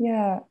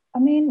 Yeah, I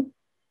mean,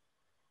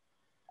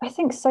 I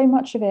think so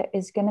much of it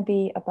is going to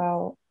be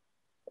about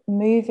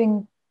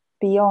moving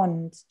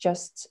beyond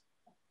just,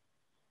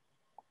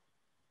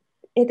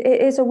 it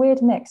is a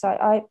weird mix.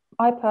 I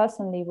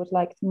personally would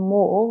like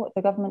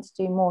the government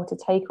to do more, to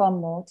take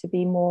on more, to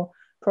be more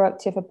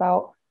proactive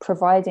about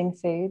providing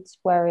food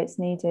where it's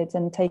needed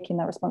and taking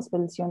that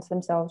responsibility onto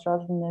themselves,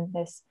 rather than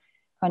this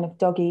kind of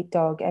dog eat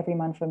dog, every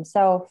man for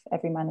himself,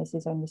 every man is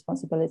his own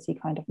responsibility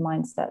kind of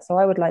mindset. So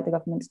I would like the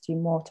government to do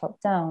more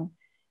top down.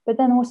 But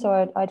then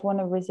also I'd want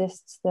to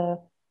resist the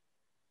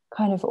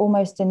kind of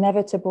almost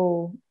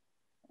inevitable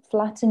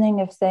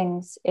flattening of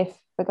things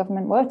if the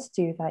government were to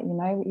do that. You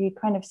know, you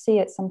kind of see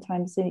it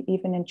sometimes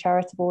even in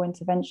charitable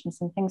interventions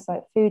and things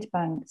like food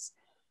banks,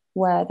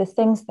 where the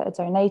things that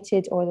are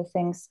donated, or the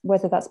things,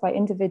 whether that's by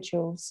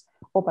individuals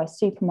or by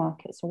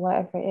supermarkets or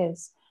whatever it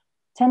is,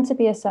 tend to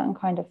be a certain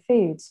kind of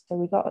food. So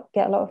we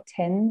get a lot of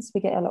tins,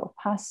 we get a lot of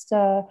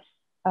pasta,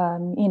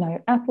 you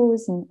know,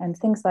 apples and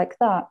things like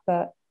that.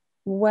 But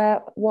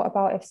what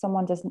about if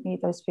someone doesn't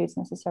eat those foods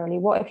necessarily?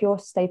 What if your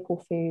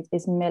staple food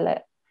is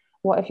millet?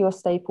 What if your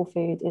staple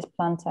food is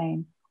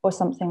plantain or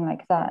something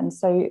like that? And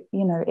so,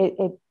 you know,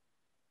 it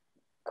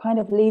kind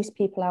of leaves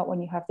people out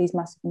when you have these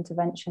massive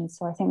interventions.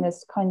 So I think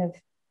there's kind of,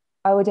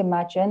 I would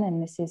imagine,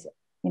 and this is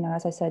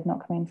as I said,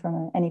 not coming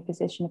from any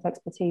position of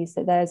expertise,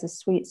 that there's a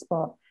sweet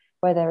spot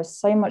where there is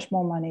so much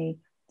more money,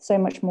 so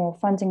much more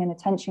funding and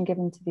attention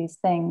given to these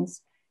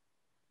things,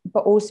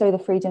 but also the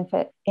freedom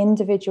for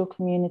individual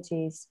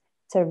communities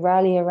to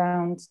rally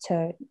around,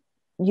 to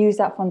use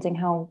that funding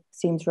how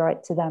seems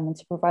right to them, and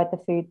to provide the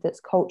food that's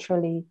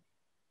culturally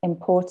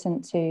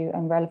important to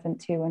and relevant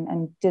to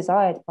and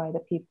desired by the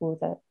people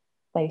that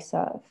they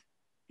serve.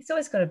 It's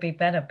always got to be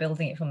better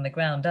building it from the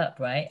ground up,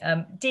 right?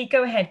 Dee,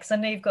 go ahead, because I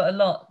know you've got a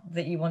lot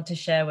that you want to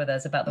share with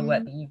us about the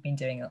work that you've been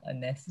doing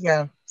on this.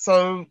 Yeah,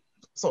 so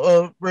sort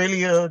of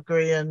really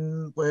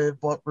agreeing with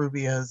what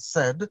Ruby has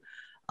said.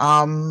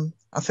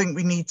 I think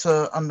we need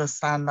to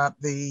understand that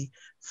the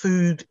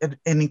food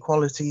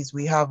inequalities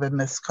we have in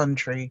this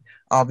country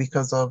are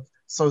because of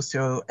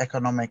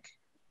socioeconomic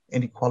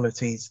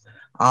inequalities.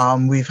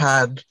 We've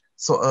had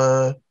sort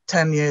of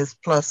 10 years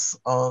plus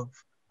of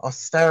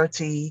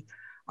austerity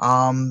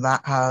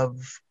that have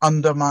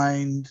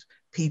undermined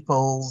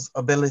people's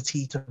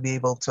ability to be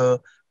able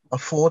to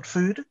afford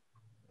food.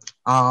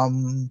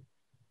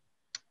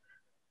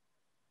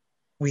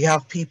 We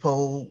have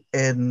people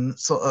in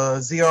sort of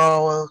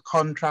 0-hour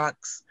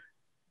contracts,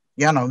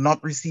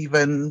 not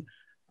receiving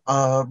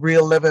a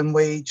real living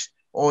wage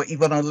or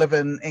even a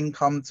living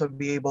income to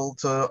be able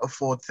to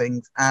afford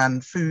things.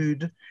 And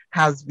food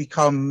has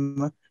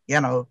become,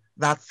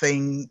 that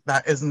thing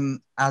that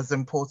isn't as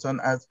important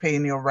as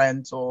paying your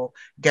rent or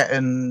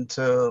getting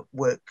to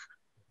work.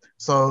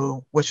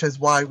 So, which is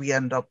why we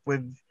end up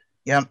with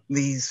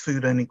these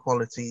food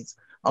inequalities.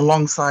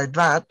 Alongside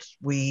that,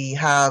 we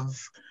have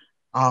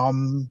a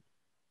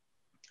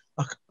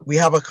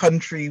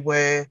country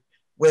where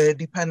we're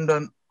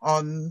dependent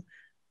on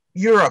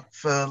Europe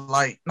for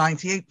like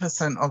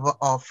 98% of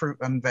our fruit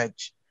and veg.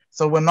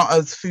 So we're not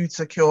as food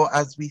secure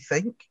as we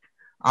think.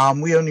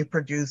 We only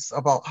produce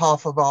about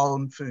half of our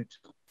own food.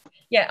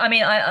 Yeah, I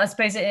mean, I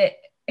suppose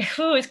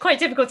it's quite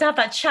difficult to have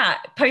that chat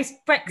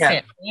post-Brexit,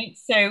 right?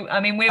 So, I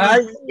mean,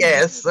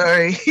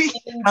 sorry,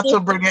 had to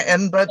bring it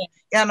in, but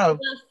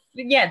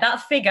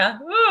that figure,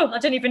 I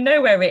don't even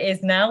know where it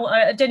is now.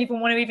 I don't even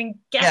want to even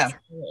guess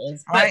where it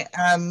is. But... Right,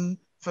 and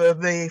for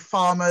the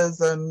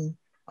farmers and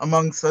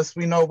amongst us,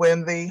 we know we're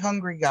in the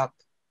hungry gap.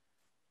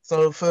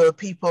 So for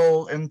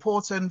people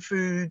importing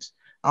food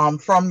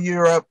from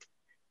Europe,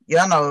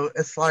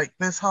 it's like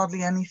there's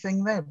hardly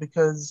anything there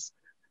because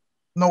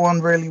no one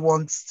really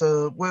wants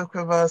to work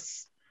with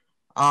us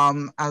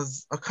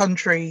as a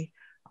country.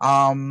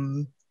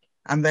 And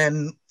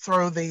then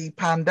throw the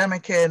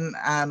pandemic in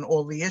and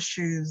all the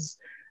issues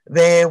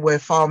there where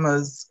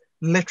farmers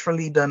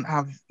literally don't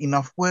have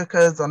enough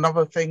workers.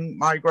 Another thing,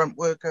 migrant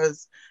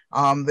workers,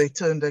 they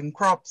turned in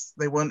crops.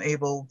 They weren't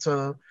able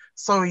to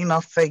sow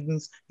enough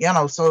things,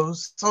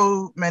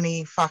 so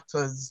many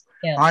factors,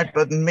 right?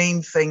 But the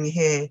main thing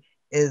here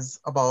is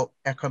about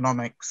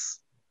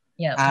economics.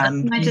 Yeah.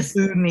 And we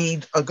do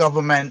need a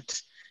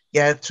government,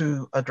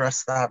 to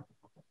address that.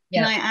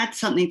 Can I add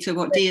something to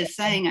what Dee is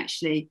saying,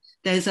 actually?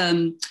 There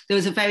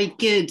was a very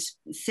good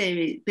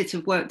bit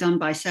of work done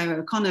by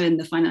Sarah O'Connor in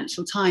the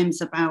Financial Times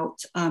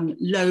about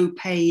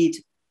low-paid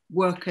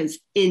workers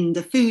in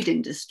the food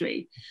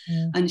industry.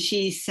 And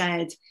she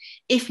said,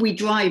 if we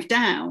drive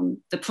down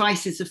the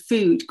prices of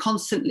food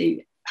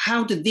constantly,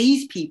 how do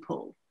these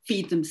people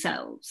feed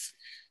themselves?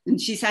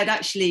 And she said,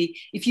 actually,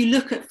 if you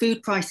look at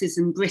food prices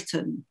in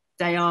Britain,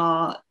 they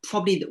are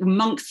probably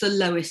amongst the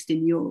lowest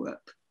in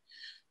Europe.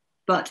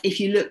 But if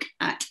you look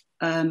at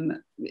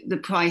the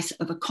price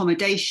of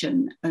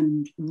accommodation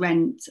and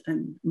rent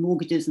and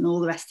mortgages and all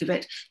the rest of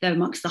it, they're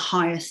amongst the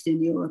highest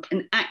in Europe.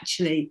 And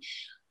actually,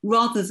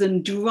 rather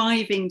than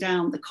driving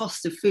down the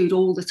cost of food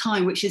all the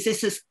time, which is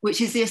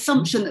the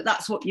assumption that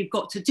that's what you've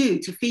got to do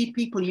to feed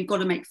people, you've got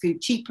to make food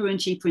cheaper and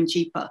cheaper and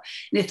cheaper.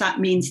 And if that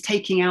means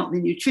taking out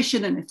the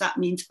nutrition, and if that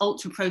means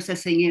ultra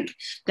processing it,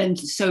 then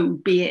so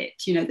be it.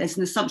 There's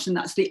an assumption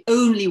that's the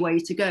only way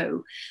to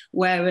go.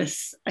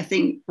 Whereas I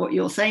think what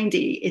you're saying,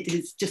 Dee,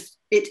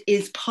 it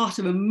is part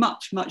of a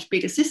much, much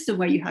bigger system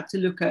where you have to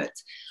look at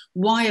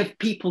why are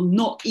people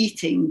not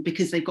eating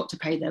because they've got to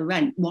pay their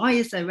rent? Why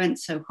is their rent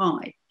so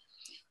high?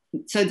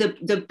 So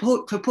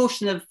the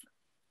proportion of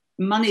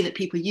money that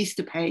people used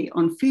to pay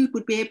on food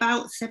would be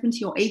about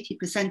 70 or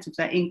 80% of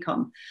their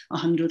income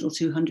 100 or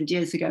 200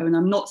 years ago. And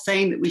I'm not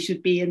saying that we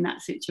should be in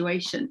that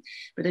situation,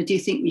 but I do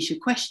think we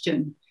should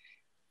question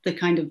the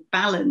kind of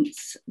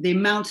balance, the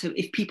amount of,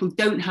 if people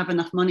don't have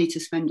enough money to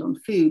spend on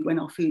food when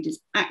our food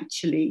is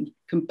actually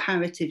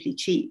comparatively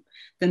cheap,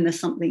 then there's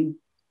something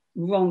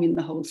wrong in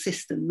the whole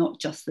system, not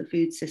just the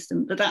food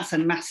system. But that's a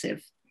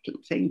massive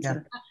thing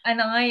to... And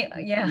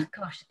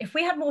gosh, if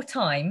we had more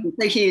time, it's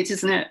so huge,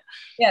 isn't it?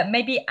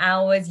 Maybe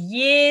hours,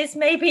 years,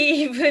 maybe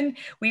even,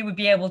 we would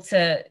be able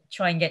to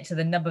try and get to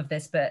the nub of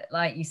this. But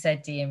like you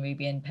said, Dee and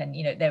Ruby and Pen,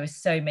 there are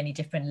so many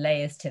different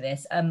layers to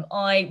this.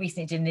 I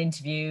recently did an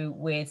interview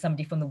with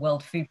somebody from the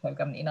World Food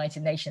Programme at the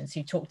United Nations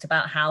who talked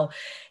about how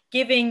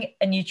giving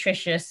a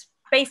nutritious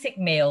basic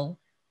meal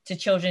to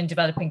children in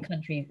developing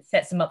countries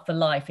sets them up for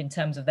life in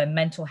terms of their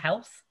mental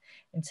health,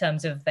 in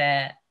terms of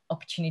their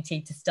opportunity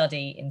to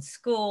study in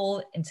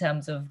school, in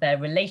terms of their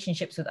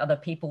relationships with other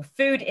people.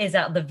 Food is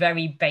at the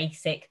very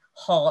basic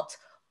heart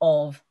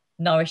of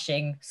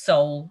nourishing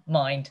soul,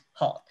 mind,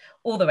 heart,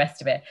 all the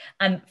rest of it.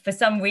 And for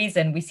some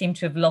reason, we seem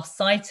to have lost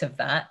sight of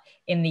that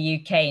in the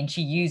UK. And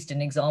she used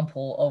an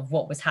example of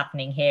what was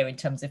happening here in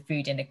terms of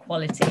food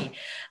inequality.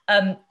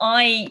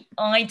 I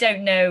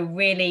don't know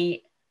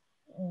really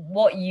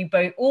what you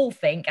both all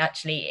think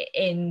actually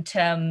in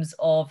terms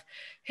of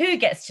who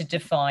gets to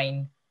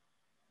define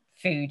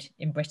food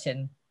in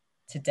Britain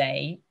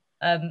today.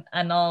 And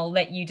I'll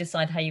let you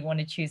decide how you want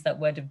to choose that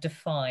word of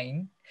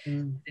define,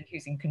 and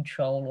who's in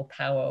control or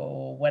power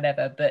or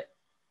whatever. But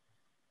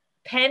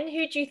Pen,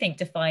 who do you think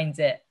defines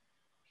it?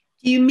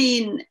 Do you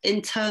mean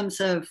in terms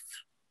of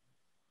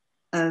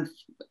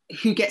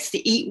who gets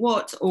to eat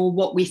what, or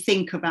what we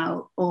think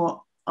about,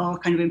 or our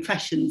kind of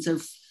impressions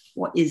of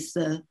what is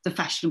the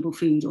fashionable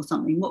food or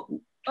something? What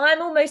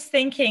I'm almost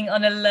thinking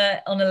on a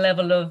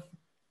level of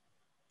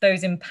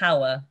those in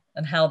power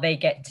and how they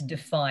get to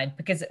define,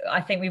 because I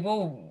think we've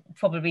all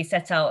probably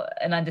set out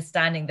an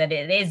understanding that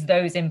it is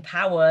those in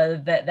power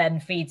that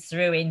then feeds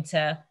through,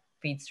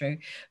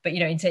 but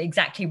into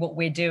exactly what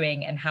we're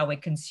doing and how we're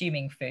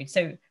consuming food.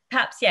 So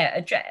perhaps,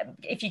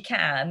 if you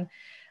can,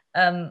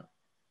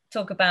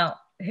 talk about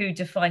who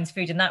defines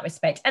food in that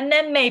respect, and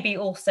then maybe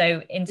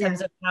also in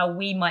terms of how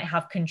we might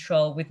have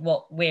control with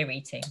what we're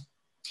eating.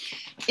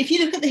 If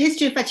you look at the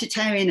history of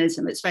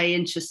vegetarianism, it's very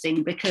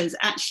interesting, because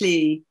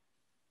actually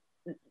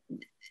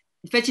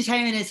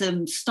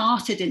vegetarianism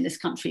started in this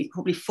country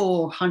probably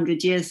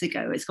 400 years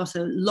ago. It's got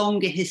a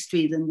longer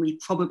history than we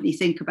probably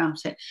think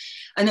about it.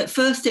 And at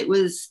first it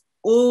was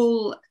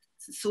all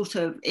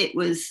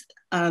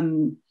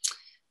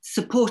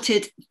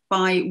supported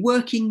by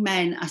working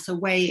men as a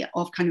way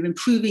of kind of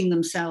improving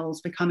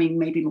themselves, becoming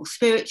maybe more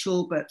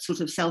spiritual, but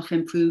sort of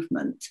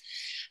self-improvement.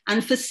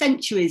 And for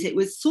centuries, it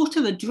was sort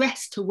of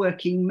addressed to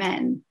working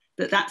men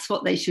that that's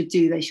what they should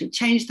do. They should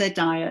change their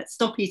diet,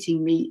 stop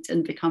eating meat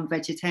and become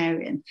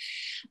vegetarian.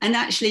 And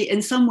actually,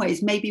 in some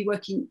ways, maybe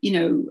working,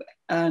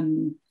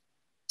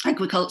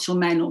 agricultural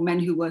men or men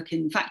who work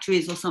in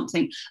factories or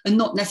something are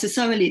not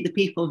necessarily the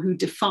people who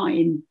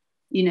define,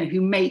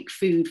 who make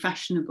food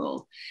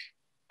fashionable.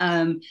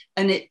 And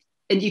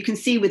you can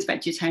see with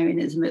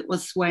vegetarianism, it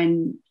was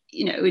when,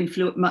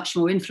 much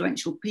more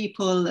influential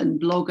people and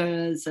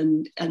bloggers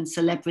and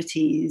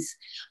celebrities,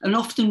 and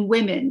often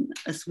women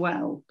as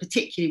well,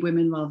 particularly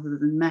women rather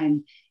than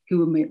men, who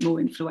were more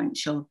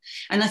influential.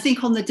 And I think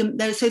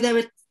there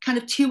are kind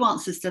of two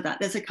answers to that.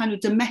 There's a kind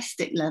of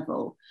domestic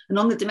level, and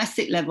on the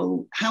domestic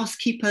level,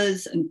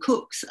 housekeepers and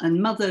cooks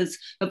and mothers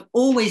have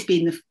always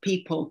been the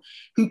people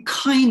who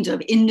kind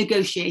of, in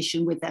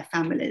negotiation with their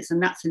families,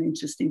 and that's an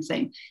interesting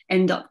thing,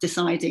 end up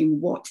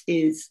deciding what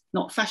is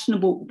not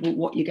fashionable, but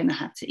what you're going to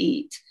have to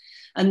eat.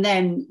 And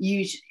then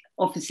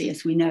obviously,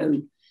 as we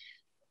know,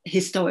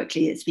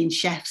 historically it's been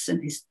chefs,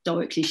 and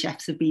historically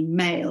chefs have been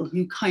male,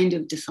 who kind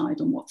of decide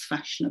on what's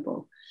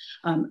fashionable.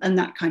 And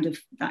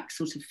that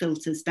sort of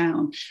filters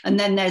down. And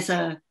then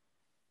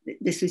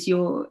this is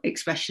your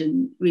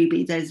expression,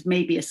 Ruby, there's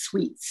maybe a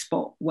sweet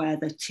spot where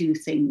the two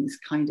things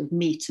kind of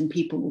meet, and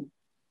people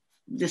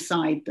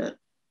decide that,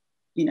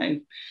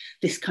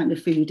 this kind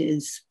of food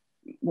is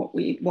what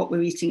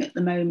we're eating at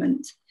the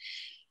moment.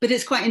 But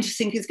it's quite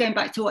interesting, because going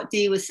back to what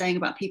Dee was saying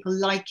about people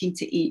liking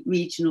to eat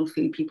regional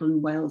food, people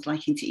in Wales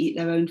liking to eat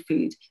their own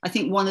food, I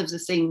think one of the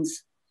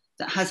things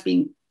that has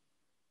been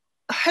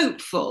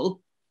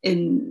hopeful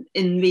in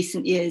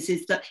recent years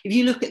is that if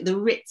you look at the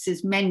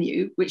Ritz's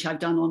menu, which I've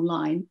done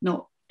online,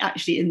 not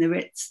actually in the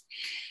Ritz,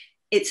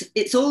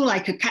 it's all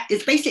like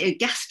it's basically a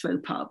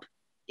gastropub.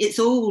 It's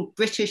all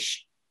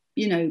British,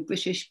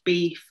 British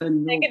beef,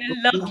 and they're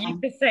going to love you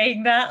for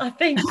saying that, I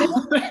think.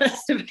 The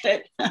rest of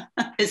it,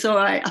 it's all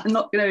right. I'm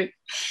not going to.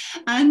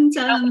 And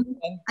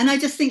I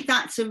just think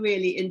that's a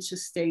really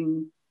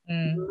interesting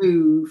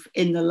move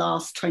in the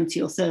last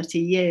 20 or 30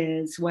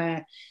 years,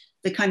 where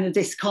the kind of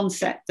this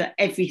concept that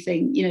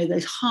everything,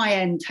 those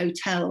high-end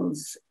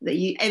hotels,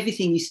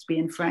 everything used to be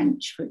in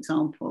French, for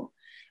example,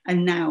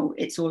 and now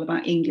it's all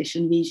about English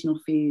and regional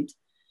food.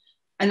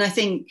 And I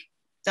think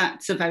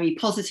that's a very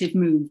positive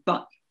move,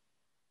 but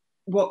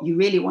what you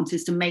really want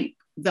is to make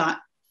that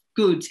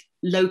good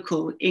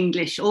local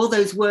English, all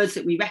those words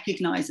that we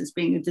recognize as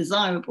being a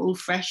desirable,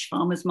 fresh,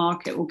 farmers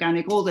market,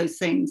 organic, all those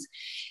things,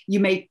 you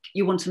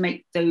want to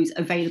make those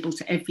available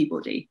to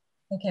everybody.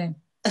 Okay.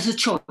 As a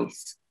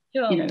choice.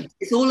 Sure.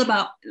 It's all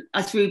about,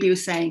 as Ruby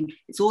was saying,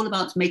 it's all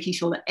about making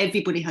sure that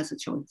everybody has a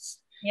choice.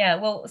 Yeah,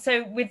 well,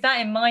 so with that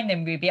in mind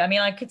then, Ruby, I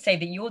mean, I could say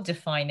that you're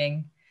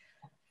defining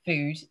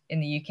food in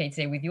the UK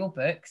today with your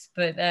books,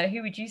 but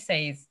who would you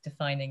say is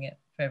defining it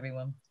for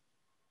everyone?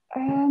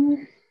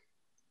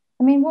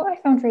 I mean, what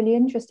I found really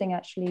interesting,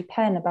 actually,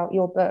 Pen, about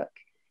your book,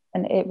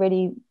 and it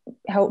really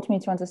helped me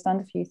to understand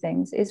a few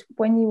things, is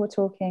when you were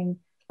talking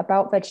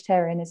about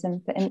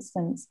vegetarianism, for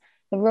instance,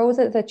 the role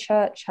that the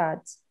church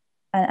had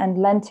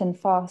and Lenten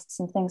fasts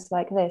and things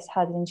like this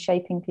had in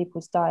shaping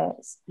people's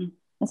diets.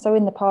 And so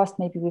in the past,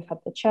 maybe we've had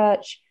the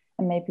church,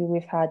 and maybe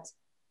we've had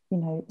you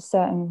know,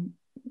 certain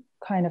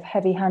kind of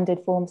heavy-handed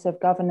forms of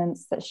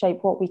governance that shape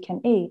what we can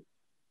eat.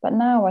 But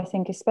now I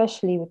think,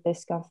 especially with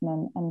this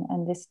government,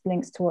 and this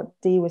links to what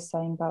Dee was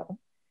saying about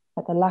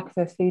like the lack of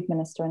a food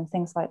minister and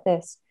things like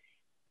this,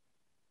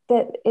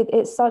 that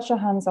it's such a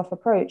hands-off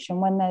approach.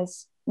 And when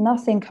there's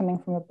nothing coming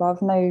from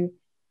above, no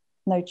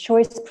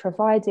choice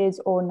provided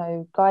or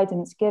no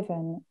guidance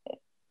given,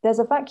 there's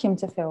a vacuum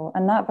to fill.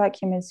 And that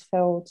vacuum is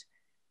filled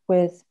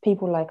with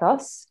people like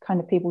us, kind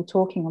of people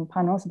talking on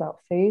panels about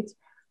food,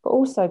 but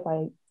also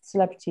by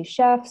celebrity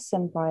chefs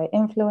and by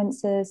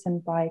influencers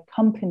and by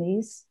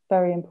companies,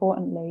 very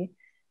importantly.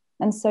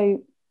 And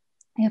so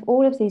you have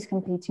all of these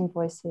competing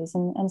voices,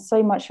 and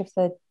so much of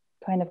the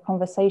kind of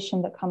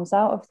conversation that comes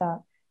out of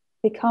that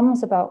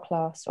becomes about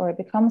class, or it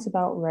becomes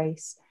about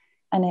race,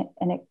 and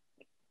it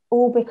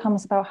all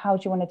becomes about how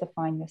do you want to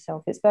define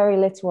yourself. It's very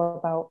little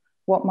about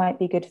what might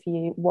be good for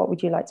you, what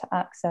would you like to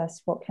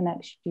access, what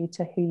connects you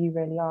to who you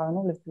really are, and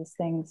all of these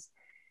things.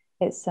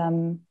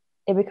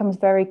 It becomes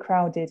very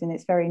crowded, and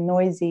it's very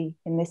noisy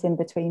in this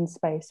in-between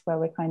space where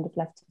we're kind of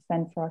left to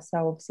fend for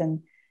ourselves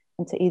and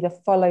to either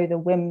follow the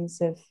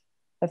whims of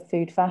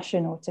food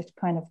fashion, or to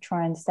kind of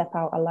try and step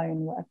out alone,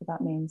 whatever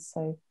that means.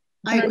 So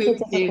I agree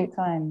it's a with you. difficult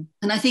time.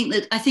 And I think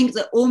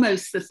that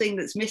almost the thing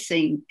that's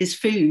missing is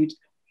food.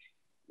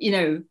 You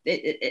know,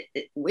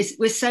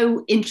 we're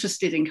so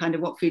interested in kind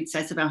of what food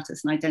says about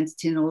us and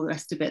identity and all the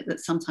rest of it, that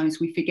sometimes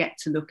we forget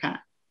to look at.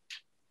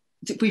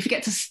 We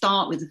forget to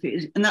start with the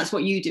food, and that's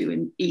what you do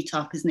in Eat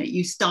Up, isn't it?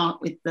 You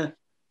start with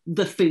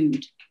the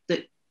food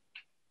that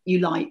you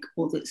like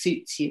or that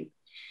suits you.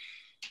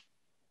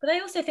 But I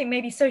also think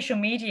maybe social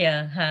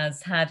media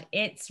has had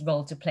its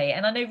role to play.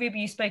 And I know,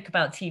 Ruby, you spoke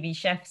about TV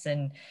chefs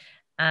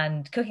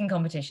and cooking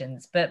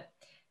competitions, but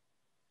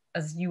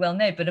as you well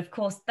know, but of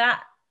course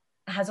that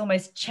has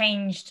almost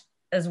changed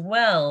as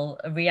well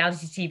a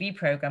reality TV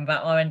program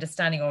about our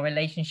understanding or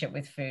relationship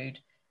with food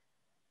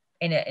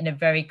in a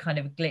very kind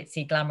of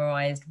glitzy,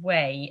 glamorized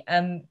way.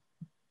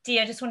 Dee,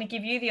 I just want to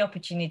give you the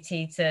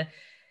opportunity to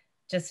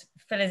just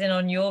fill us in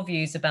on your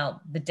views about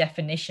the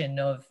definition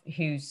of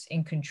who's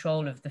in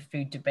control of the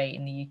food debate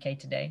in the UK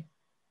today.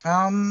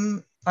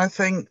 I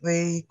think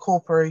the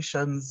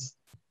corporations,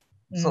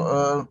 sort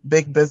of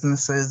big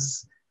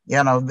businesses,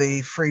 you know,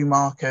 the free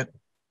market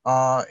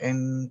are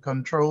in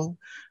control,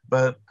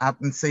 but at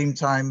the same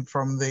time,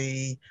 from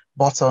the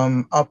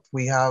bottom up,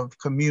 we have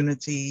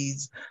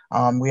communities,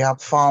 we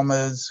have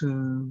farmers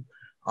who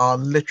are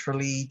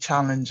literally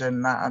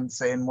challenging that and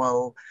saying,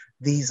 well,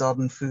 these are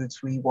the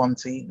foods we want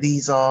to eat.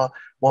 These are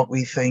what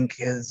we think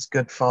is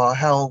good for our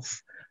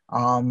health,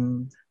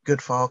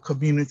 good for our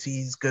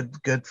communities,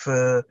 good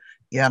for,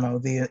 you know,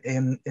 the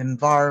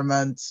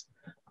environment,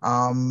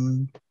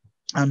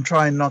 and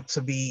trying not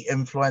to be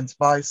influenced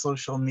by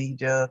social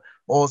media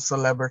or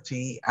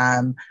celebrity,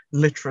 and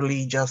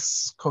literally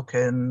just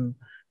cooking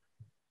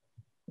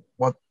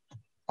what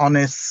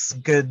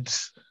honest, good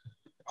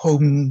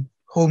home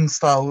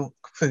style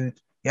food,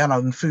 you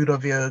know, the food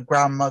of your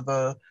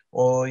grandmother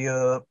or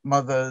your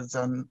mothers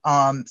and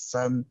aunts,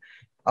 and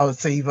I would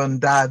say even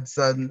dads,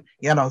 and,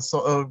 you know,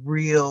 sort of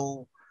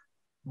real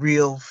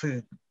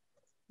food.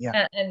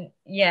 Yeah. And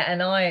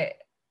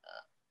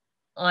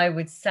I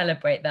would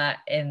celebrate that,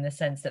 in the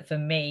sense that for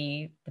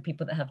me, the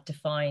people that have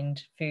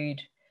defined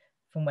food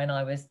from when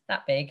I was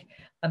that big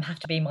have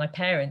to be my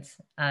parents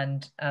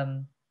and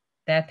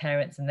their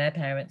parents and their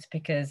parents,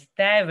 because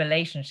their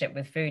relationship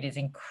with food is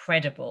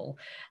incredible.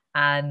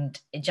 And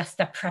just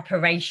the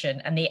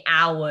preparation and the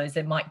hours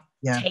it might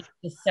take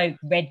to soak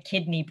red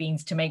kidney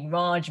beans to make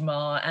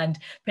rajma, and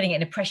putting it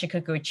in a pressure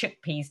cooker with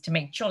chickpeas to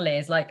make chole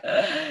is like,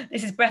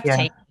 this is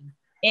breathtaking.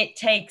 It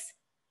takes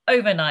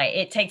overnight,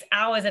 it takes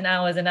hours and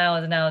hours and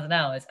hours and hours and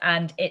hours,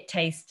 and it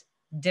tastes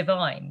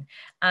divine.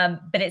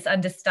 But it's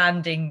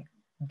understanding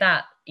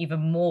that even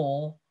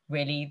more,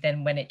 really,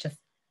 than when it just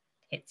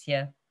hits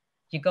your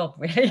gob,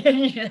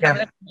 really. You just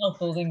have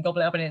mouthfuls and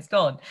gobble it up and it's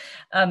gone.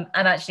 And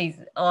actually,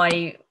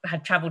 I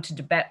had traveled to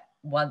Tibet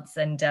once,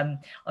 and I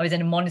was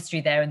in a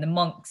monastery there, and the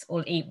monks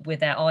all eat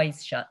with their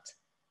eyes shut.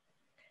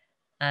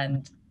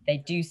 And they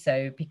do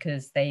so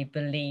because they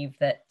believe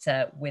that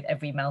with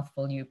every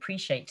mouthful, you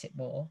appreciate it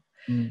more.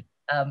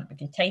 With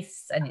your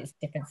tastes and its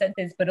different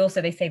senses, but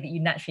also they say that you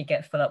naturally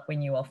get full up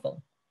when you are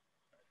full.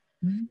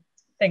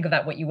 Think of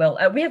that what you will.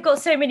 We have got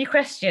so many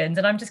questions,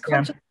 and I'm just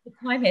conscious of the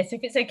time here, so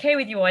if it's okay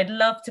with you, I'd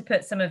love to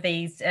put some of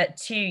these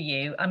to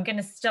you. I'm going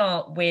to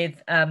start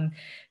with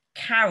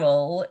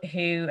Carol,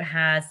 who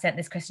has sent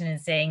this question in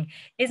saying,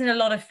 isn't a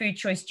lot of food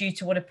choice due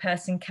to what a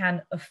person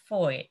can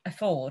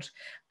afford?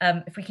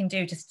 If we can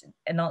do just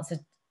an answer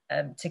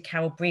to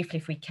Carol briefly,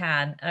 if we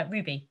can.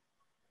 Ruby.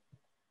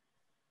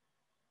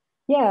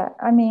 Yeah,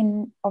 I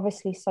mean,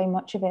 obviously so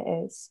much of it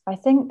is. I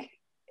think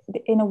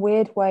in a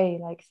weird way,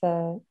 like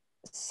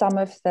some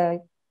of the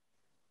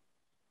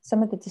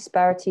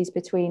disparities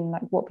between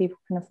like what people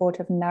can afford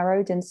have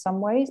narrowed in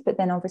some ways, but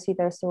then obviously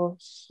there's still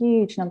a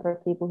huge number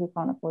of people who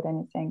can't afford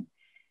anything.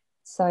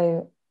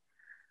 So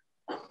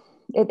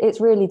it's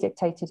really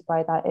dictated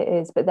by that, it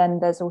is. But then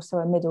there's also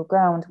a middle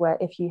ground where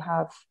if you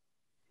have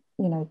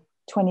you know,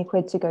 20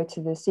 quid to go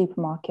to the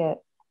supermarket,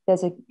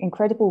 there's an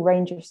incredible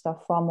range of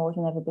stuff, far more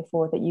than ever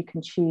before, that you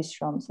can choose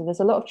from. So there's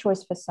a lot of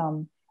choice for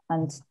some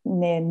and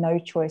near no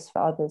choice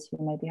for others who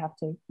maybe have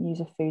to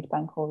use a food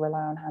bank or rely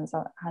on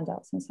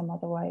handouts in some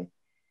other way.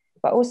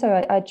 But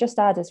also I'd just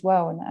add as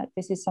well, and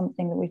this is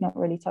something that we've not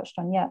really touched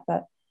on yet,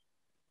 but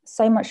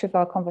so much of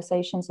our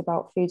conversations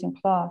about food and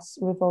class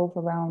revolve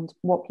around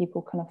what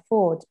people can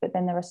afford. But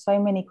then there are so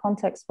many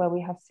contexts where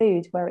we have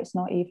food where it's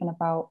not even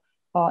about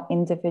our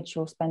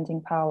individual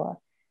spending power.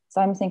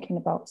 So I'm thinking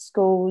about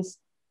schools,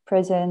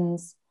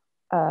 prisons,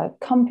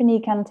 company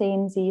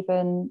canteens,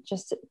 even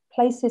just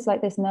places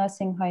like this,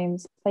 nursing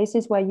homes,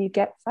 places where you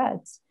get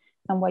fed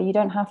and where you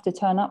don't have to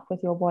turn up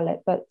with your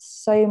wallet, but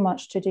so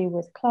much to do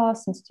with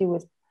class and to do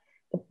with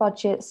the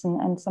budgets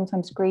and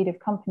sometimes greed of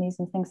companies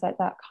and things like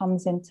that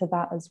comes into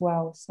that as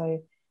well.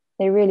 So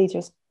they really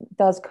just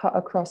does cut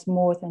across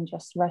more than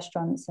just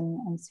restaurants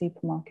and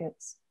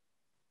supermarkets.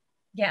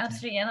 Yeah,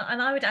 absolutely.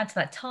 And I would add to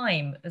that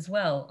time as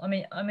well. I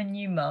mean, I'm a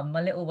new mum.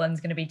 My little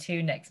one's going to be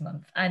 2 next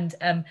month. And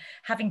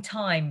having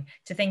time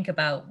to think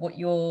about what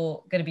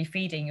you're going to be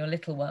feeding your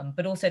little one,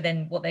 but also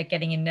then what they're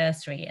getting in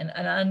nursery, and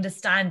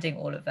understanding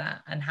all of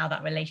that and how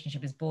that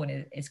relationship is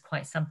born is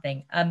quite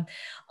something. I'm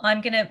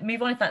going to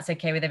move on, if that's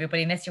okay with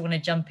everybody, unless you want to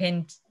jump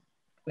in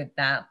with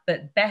that.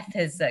 But Beth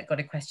has got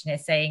a question here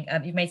saying,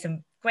 you've made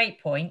some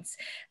great points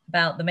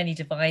about the many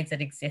divides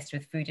that exist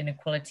with food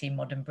inequality in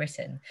modern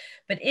Britain.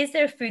 But is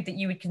there a food that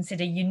you would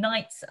consider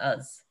unites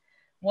us?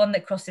 One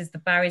that crosses the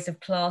barriers of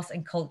class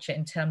and culture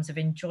in terms of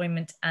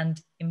enjoyment and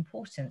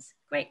importance?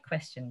 Great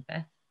question,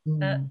 Beth.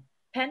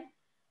 Pen?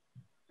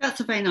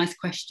 That's a very nice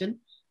question.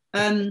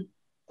 I'm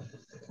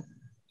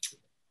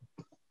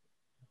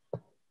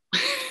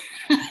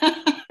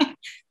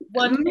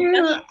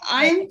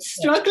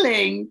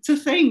struggling to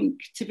think,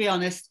 to be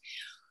honest.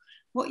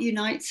 What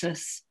unites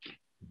us?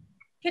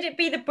 Could it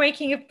be the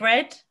breaking of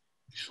bread?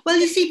 Well,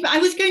 you see, I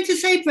was going to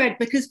say bread,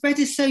 because bread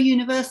is so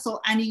universal,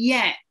 and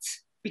yet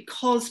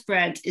because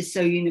bread is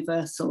so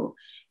universal,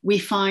 we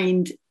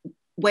find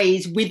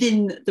ways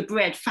within the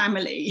bread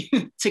family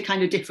to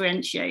kind of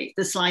differentiate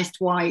the sliced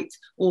white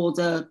or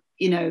the,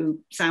 you know,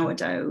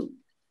 sourdough,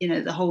 you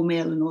know, the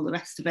wholemeal and all the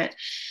rest of it.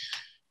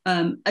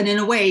 And in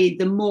a way,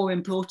 the more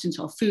important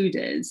our food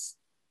is,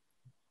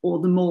 or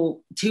the more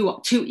to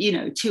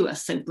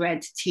us, so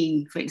bread,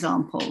 tea, for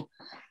example,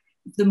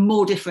 the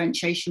more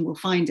differentiation we'll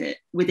find it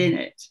within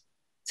it.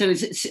 So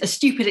it's a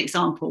stupid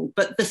example,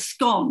 but the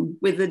scone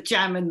with the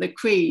jam and the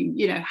cream,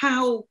 you know,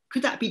 how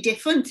could that be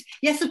different?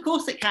 Yes, of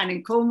course it can.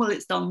 In Cornwall,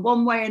 it's done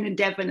one way, and in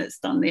Devon, it's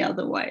done the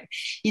other way.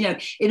 You know,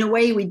 in a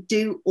way, we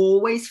do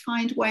always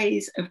find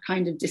ways of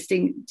kind of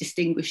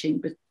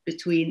distinguishing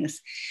between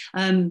us.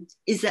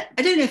 Is that,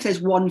 I don't know if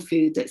there's one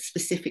food that's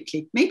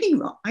specifically, maybe,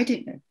 I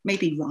don't know,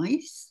 maybe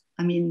rice.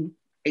 I mean,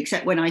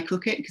 except when I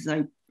cook it, because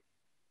I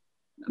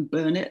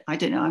burn it. I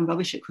don't know, I'm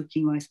rubbish at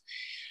cooking rice.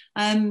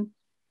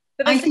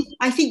 I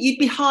think you'd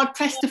be hard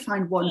pressed to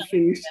find one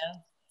food. Yeah.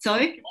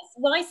 Sorry?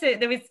 Rice,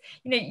 there is,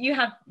 you know,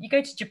 you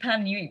go to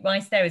Japan and you eat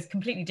rice there is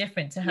completely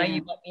different to how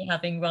you might be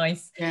having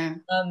rice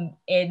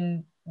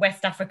in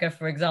West Africa,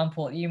 for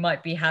example. You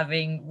might be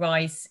having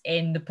rice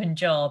in the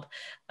Punjab.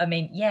 I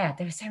mean, yeah,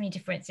 there are so many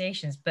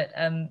differentiations. But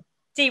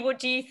Dee, what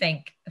do you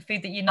think? A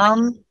food that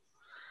unites?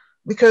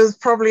 Because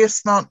probably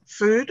it's not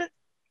food,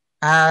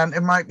 and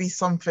it might be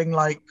something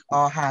like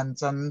our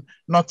hands, and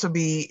not to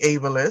be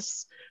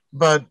ableist,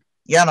 but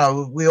you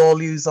know, we all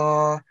use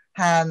our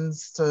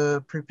hands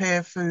to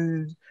prepare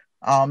food.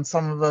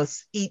 Some of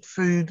us eat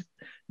food,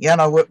 you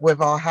know,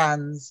 with our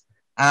hands.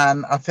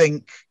 And I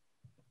think,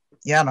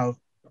 you know,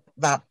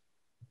 that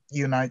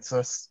unites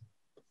us.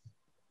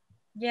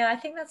 Yeah, I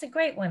think that's a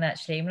great one,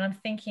 actually. When I'm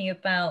thinking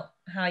about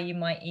how you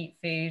might eat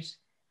food,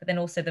 but then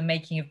also the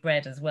making of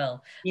bread as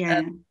well.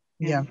 Yeah.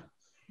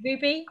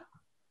 Ruby,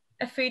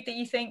 a food that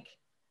you think?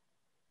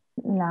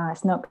 Nah,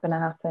 it's not going to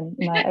happen.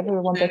 No,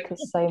 everyone bickers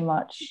so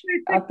much.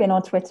 I've been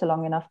on Twitter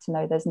long enough to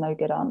know there's no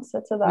good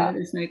answer to that. No,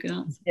 there's no good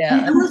answer.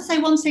 Yeah. I will say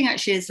one thing,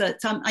 actually, is that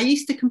I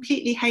used to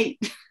completely hate,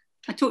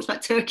 I talked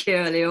about turkey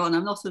earlier on.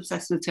 I'm not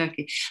obsessed with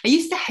turkey. I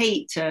used to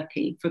hate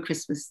turkey for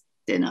Christmas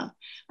dinner.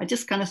 I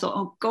just kind of thought,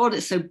 oh God,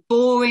 it's so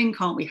boring.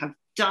 Can't we have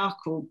duck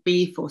or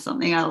beef or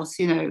something else,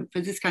 you know, for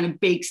this kind of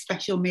big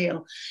special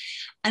meal?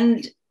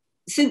 And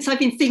since I've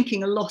been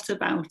thinking a lot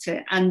about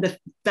it, and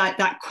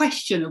that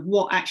question of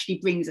what actually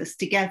brings us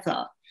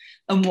together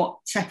and what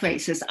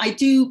separates us, I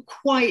do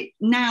quite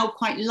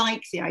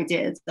like the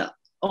idea that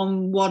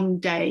on one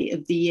day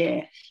of the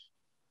year,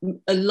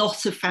 a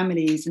lot of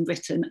families in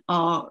Britain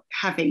are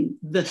having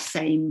the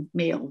same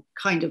meal,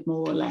 kind of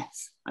more or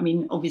less. I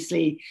mean,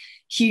 obviously,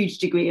 huge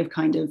degree of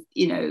kind of,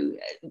 you know,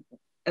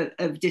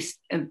 of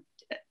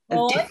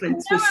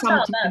difference with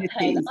some communities.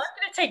 I'm going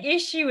to take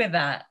issue with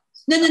that.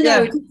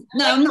 No,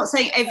 I'm not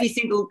saying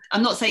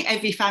I'm not saying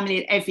every family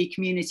in every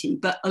community,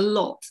 but a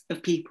lot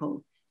of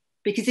people.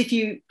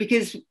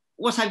 Because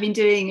what I've been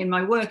doing in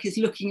my work is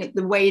looking at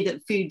the way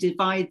that food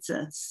divides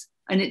us.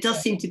 And it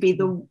does seem to be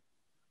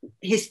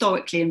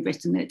historically in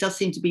Britain, it does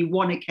seem to be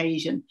one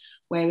occasion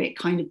where it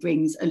kind of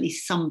brings at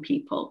least some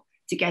people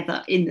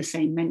together in the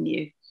same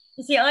menu.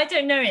 You see, I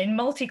don't know, in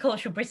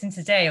multicultural Britain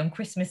today on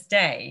Christmas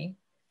Day,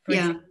 for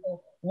Yeah.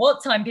 example,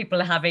 what time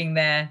people are having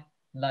their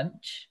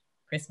lunch,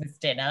 Christmas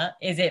dinner.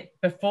 Is it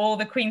before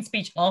the Queen's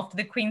speech, after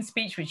the Queen's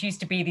speech, which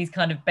used to be these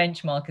kind of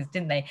benchmarkers,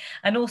 didn't they?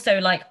 And also,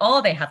 like,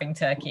 are they having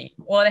turkey,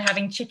 or are they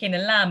having chicken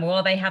and lamb, or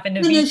are they having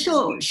a No,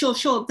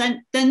 sure.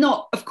 Then they're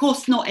not, of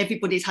course, not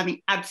everybody's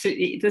having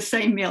absolutely the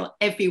same meal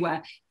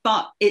everywhere,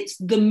 but it's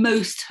the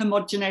most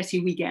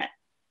homogeneity we get.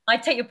 I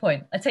take your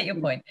point. I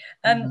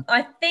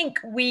think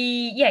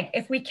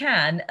if we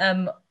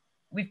can,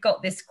 we've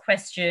got this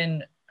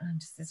question.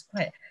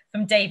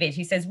 From David,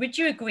 who says, would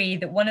you agree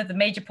that one of the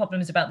major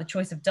problems about the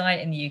choice of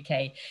diet in the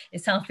UK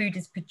is how food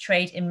is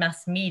portrayed in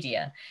mass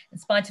media? In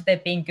spite of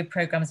there being good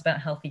programs about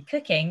healthy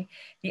cooking,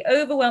 the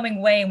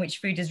overwhelming way in which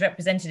food is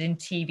represented in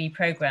TV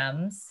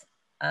programs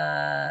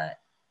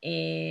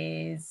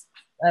is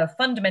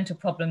fundamental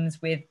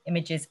problems with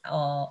images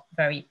are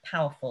very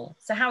powerful.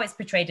 So how it's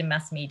portrayed in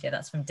mass media,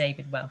 that's from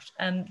David Welsh.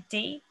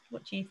 Dee,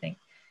 what do you think?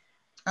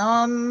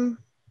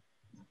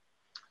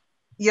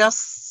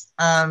 Yes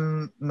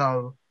and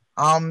no.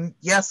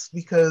 Yes,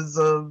 because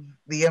of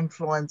the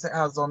influence it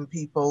has on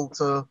people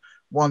to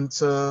want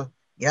to,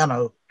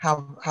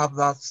 have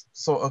that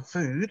sort of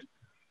food.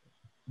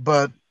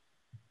 But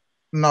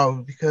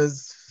no,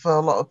 because for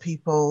a lot of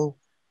people,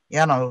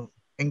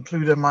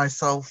 including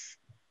myself,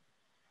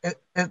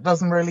 it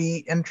doesn't really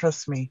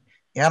interest me.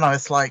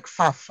 It's like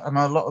faff. And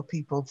a lot of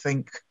people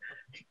think,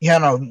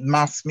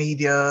 mass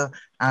media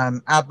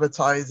and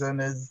advertising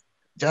is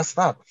just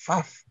that,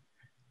 faff.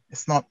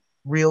 It's not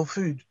real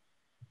food.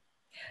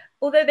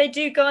 Although they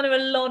do garner a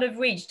lot of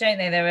reach, don't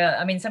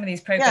they? Some of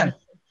these programs,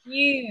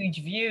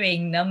 huge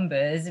viewing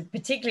numbers,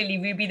 particularly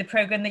Ruby, the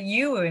program that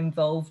you were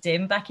involved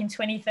in back in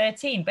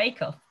 2013,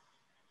 Bake Off.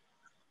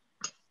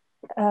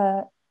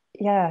 I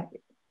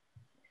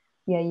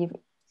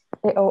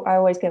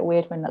always get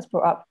weird when that's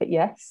brought up, but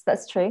yes,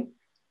 that's true.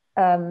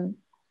 I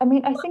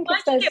think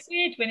why do you get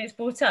weird when it's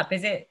brought up?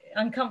 Is it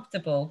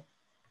uncomfortable,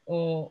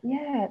 or you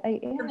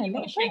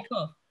want to shake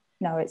off?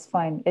 No, it's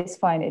fine.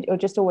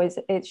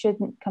 It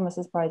shouldn't come as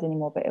a surprise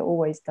anymore, but it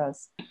always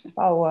does.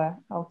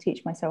 I'll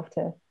teach myself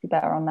to be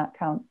better on that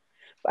count.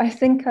 But I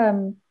think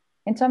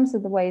in terms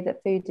of the way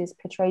that food is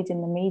portrayed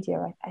in the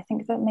media, I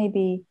think that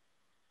maybe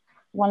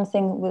one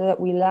thing that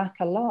we lack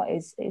a lot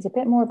is a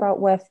bit more about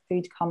where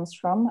food comes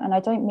from. And I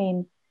don't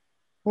mean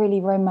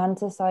really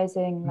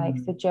romanticizing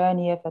like the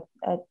journey of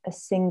a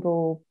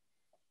single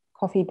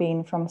coffee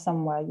bean from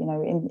somewhere,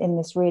 in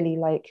this really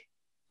like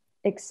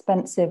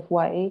expensive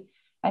way.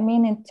 I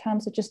mean, in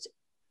terms of just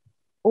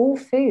all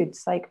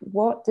foods, like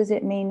what does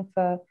it mean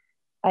for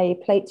a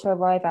plate to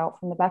arrive out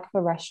from the back of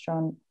a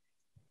restaurant?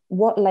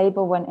 What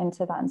label went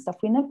into that and stuff?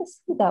 We never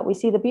see that. We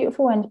see the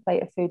beautiful end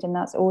plate of food and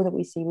that's all that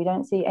we see. We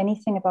don't see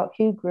anything about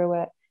who grew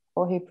it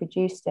or who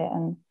produced it.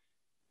 And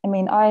I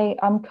mean,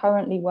 I'm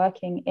currently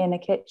working in a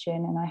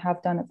kitchen and I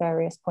have done at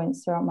various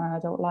points throughout my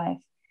adult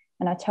life.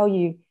 And I tell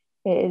you,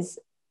 it is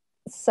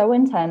so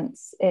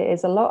intense. It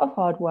is a lot of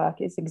hard work.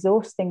 It's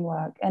exhausting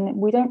work, and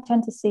we don't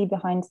tend to see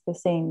behind the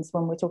scenes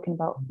when we're talking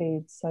about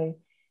food. So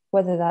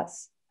whether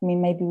that's,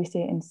 maybe we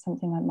see it in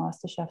something like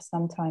MasterChef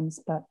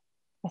sometimes, but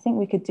I think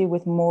we could do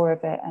with more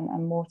of it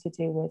and more to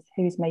do with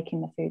who's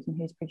making the food and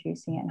who's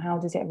producing it and how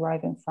does it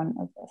arrive in front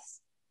of us.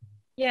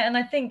 Yeah, and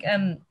I think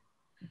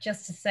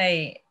just to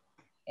say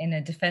in a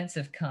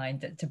defensive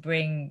kind, that to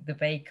bring the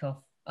Bake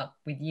Off up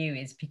with you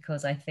is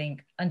because I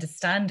think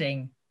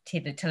understanding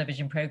the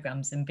television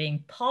programs and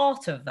being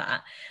part of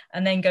that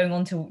and then going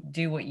on to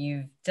do what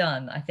you've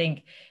done, I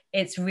think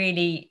there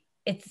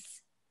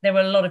are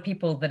a lot of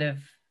people that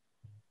have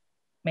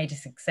made a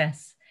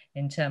success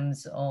in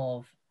terms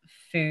of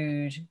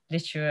food,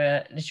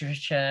 literature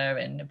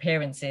and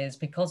appearances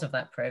because of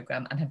that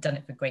program, and have done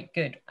it for great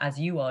good, as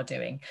you are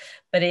doing.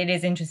 But it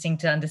is interesting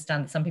to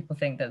understand that some people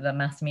think that the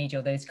mass media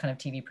or those kind of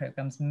TV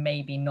programs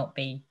maybe not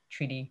be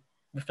truly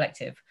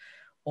reflective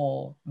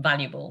or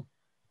valuable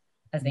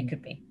as they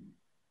could be.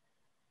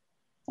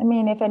 I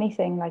mean, if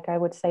anything, like I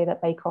would say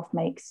that Bake Off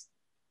makes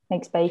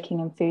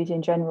baking and food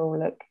in general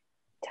look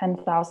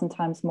 10,000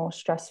 times more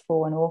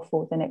stressful and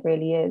awful than it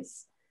really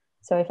is.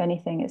 So if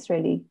anything,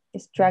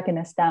 it's dragging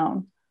us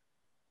down.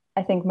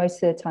 I think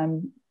most of the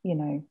time,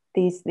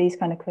 these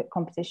kind of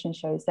competition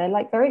shows, they're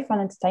like very fun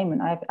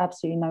entertainment. I have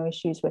absolutely no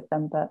issues with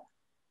them, but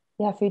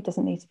yeah, food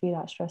doesn't need to be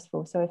that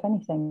stressful. So if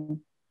anything,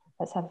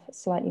 let's have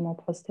slightly more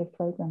positive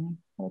programming,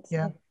 I would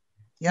say.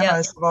 Yeah,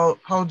 it's about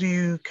how do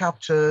you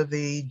capture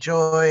the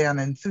joy and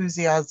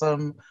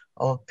enthusiasm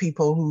of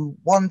people who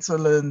want to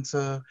learn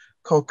to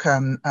cook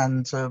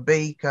and to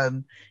bake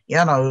and,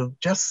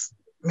 just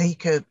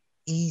make it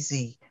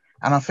easy.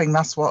 And I think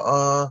that's what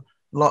a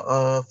lot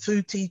of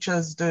food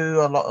teachers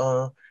do, a lot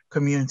of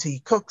community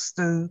cooks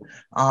do,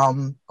 a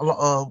lot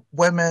of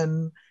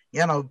women,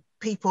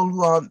 people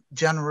who aren't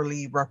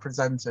generally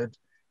represented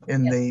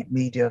in the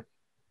media.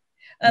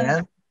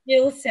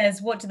 Jill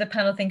says, what do the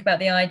panel think about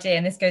the idea?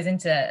 And this goes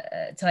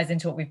into, ties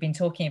into what we've been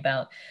talking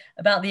about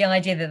the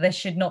idea that there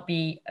should not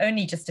be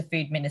only just a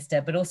food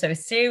minister, but also a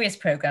serious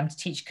program to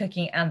teach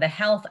cooking and the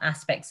health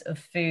aspects of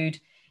food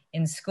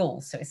in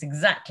schools. So it's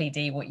exactly,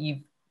 Dee, what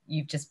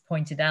you've just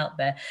pointed out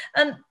there.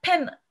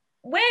 Pen,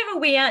 where are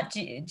we at,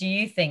 do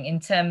you think, in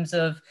terms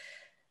of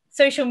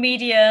social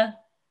media,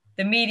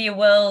 the media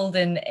world,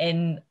 and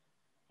in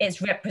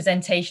its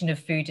representation of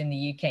food in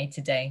the UK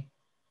today?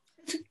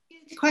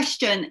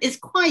 Question. It's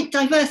quite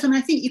diverse, and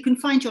I think you can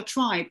find your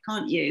tribe,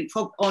 can't you,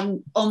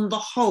 on the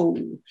whole.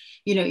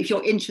 You know, if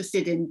you're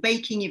interested in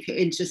baking, if you're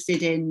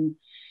interested in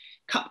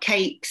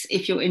cupcakes,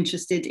 if you're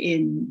interested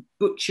in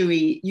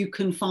butchery, you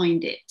can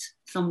find it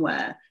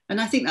somewhere. And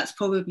I think that's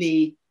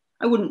probably,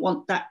 I wouldn't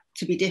want that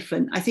to be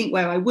different. I think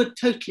where I would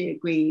totally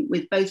agree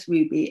with both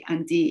Ruby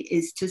and Dee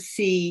is to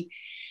see,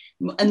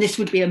 and this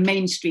would be a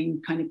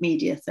mainstream kind of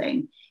media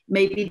thing,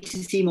 maybe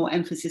to see more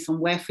emphasis on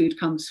where food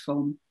comes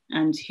from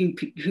and who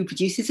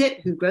produces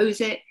it, who grows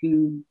it,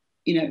 who,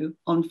 you know,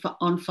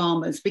 on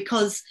farmers,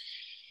 because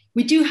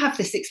we do have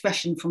this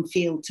expression from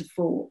field to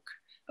fork,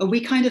 and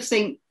we kind of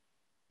think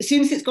as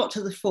soon as it's got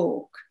to the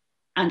fork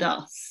and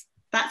us,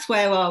 that's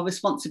where our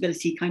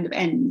responsibility kind of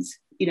ends.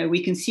 You know,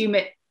 we consume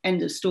it,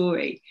 end of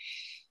story.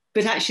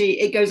 But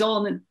actually it goes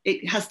on, and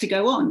it has to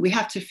go on. We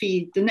have to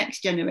feed the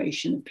next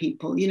generation of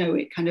people. You know,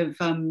 it kind of,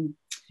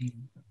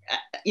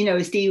 you know,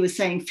 as Dee was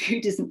saying,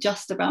 food isn't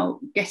just about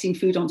getting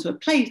food onto a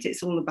plate.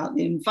 It's all about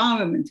the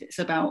environment. It's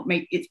about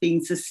it's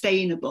being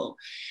sustainable.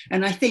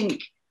 And I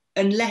think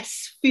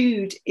unless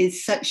food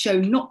is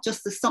shown not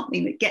just as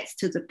something that gets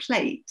to the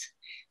plate,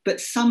 but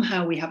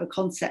somehow we have a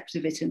concept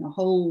of it in a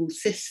whole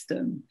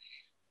system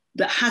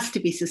that has to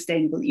be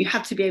sustainable, you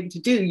have to be able to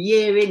do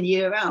year in,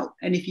 year out.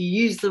 And if you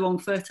use the wrong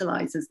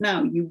fertilizers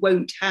now, you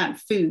won't have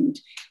food,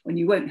 and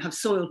you won't have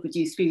soil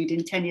produced food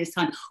in 10 years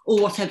time,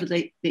 or whatever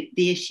the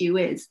issue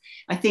is.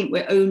 I think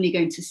we're only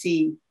going to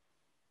see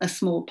a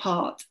small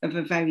part of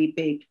a very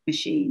big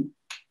machine.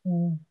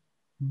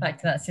 Back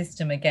to that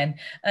system again.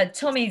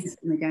 Tommy's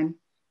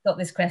got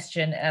this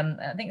question,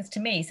 I think it's to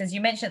me. It says,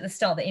 you mentioned at the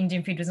start that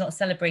Indian food was not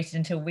celebrated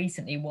until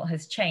recently. What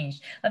has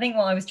changed? I think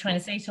what I was trying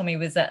to say, Tommy,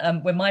 was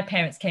that when my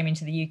parents came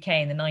into the UK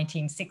in the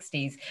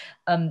 1960s,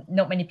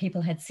 not many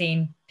people had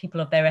seen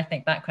people of their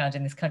ethnic background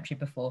in this country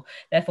before.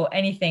 Therefore,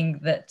 anything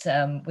that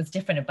was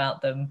different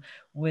about them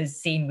was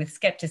seen with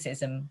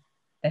skepticism,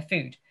 their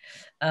food,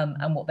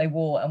 and what they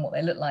wore and what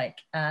they looked like.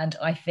 And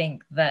I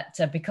think that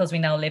because we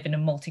now live in a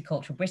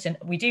multicultural Britain,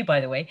 we do,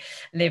 by the way,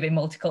 live in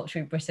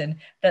multicultural Britain,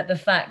 that the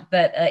fact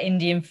that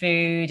Indian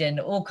food and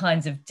all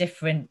kinds of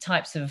different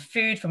types of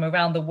food from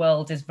around the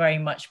world is very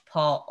much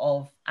part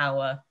of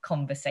our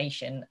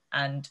conversation,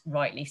 and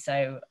rightly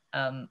so.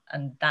 And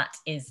that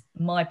is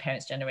my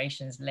parents'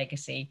 generation's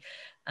legacy.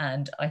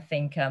 And I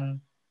think,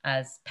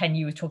 as Pen,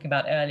 you were talking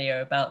about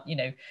earlier about, you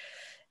know,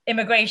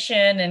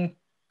 immigration and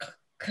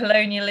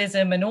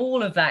colonialism and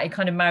all of that, it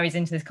kind of marries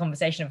into this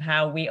conversation of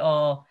how we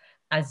are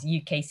as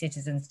UK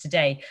citizens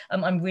today.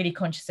 I'm really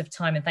conscious of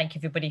time, and thank you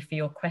everybody for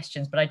your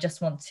questions, but I just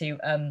want to,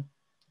 a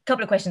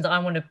couple of questions I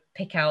want to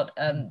pick out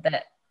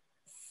that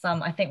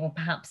some I think will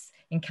perhaps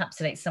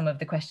encapsulate some of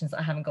the questions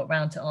that I haven't got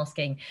around to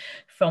asking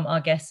from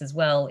our guests as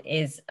well,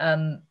 is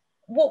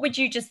what would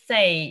you just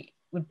say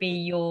would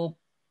be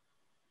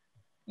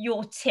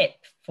your tip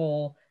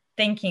for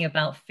thinking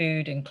about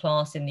food and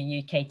class in the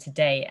UK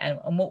today,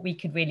 and what we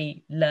could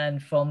really learn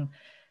from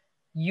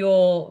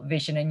your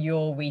vision and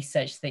your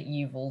research that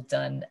you've all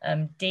done.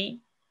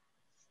 Dee?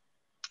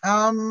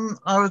 I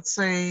would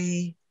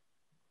say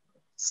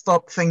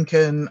stop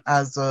thinking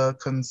as a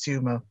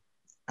consumer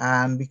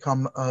and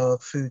become a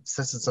food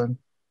citizen,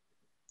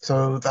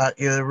 so that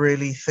you're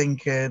really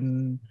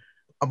thinking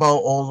about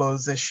all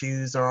those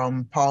issues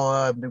around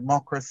power and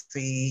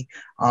democracy,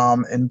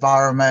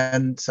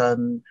 environment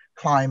and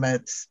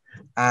climate,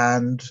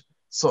 and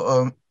sort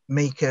of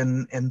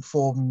making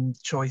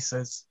informed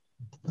choices.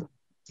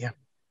 Yeah.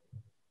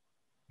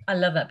 I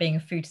love that, being a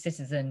food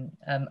citizen.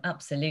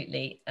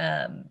 Absolutely.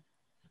 Pen,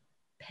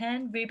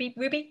 Ruby, do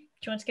you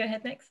want to go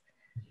ahead next?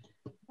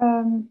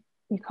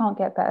 You can't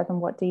get better than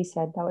what Dee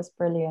said. That was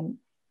brilliant.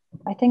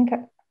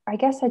 I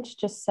guess I'd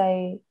just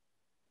say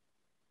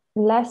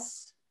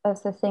less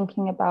of the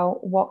thinking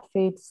about what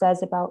food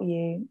says about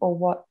you, or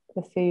what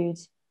the food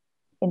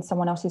in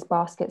someone else's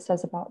basket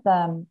says about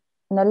them,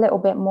 and a little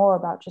bit more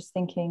about just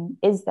thinking,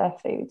 is there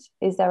food?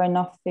 Is there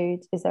enough food?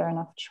 Is there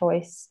enough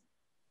choice?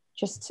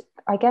 Just,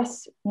 I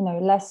guess, you know,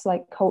 less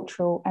like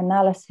cultural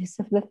analysis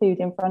of the food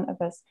in front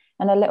of us,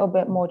 and a little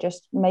bit more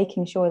just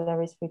making sure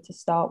there is food to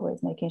start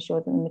with, making sure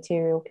that the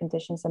material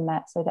conditions are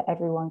met so that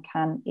everyone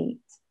can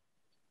eat.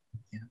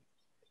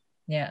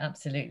 Yeah,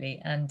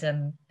 absolutely.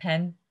 And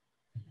Pen?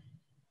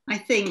 I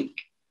think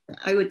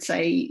I would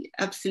say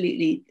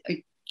absolutely,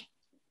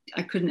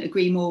 I couldn't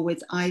agree more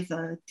with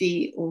either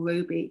Dee or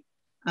Ruby.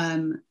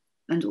 And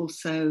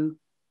also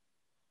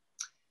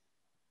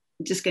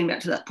just going back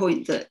to that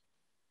point that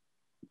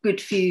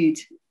good food,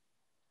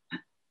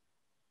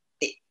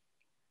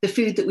 the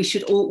food that we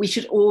should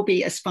all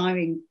be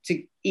aspiring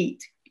to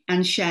eat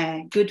and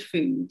share, good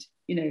food.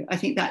 You know, I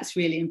think that's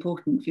really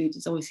important. Food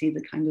is obviously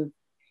the kind of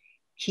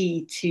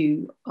key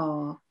to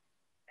our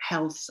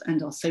health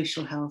and our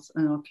social health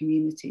and our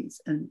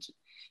communities. And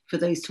for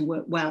those to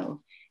work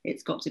well,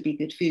 it's got to be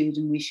good food,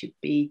 and we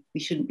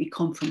shouldn't be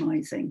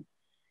compromising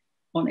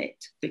on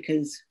it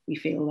because we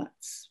feel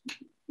that's,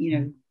 you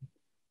know,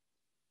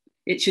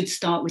 it should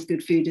start with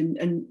good food.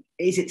 And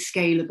is it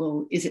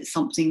scalable? Is it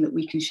something that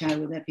we can share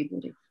with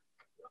everybody?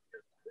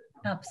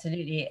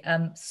 Absolutely.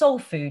 Soul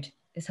food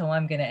is how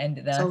I'm going to end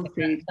it there. Soul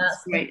food,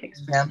 that's great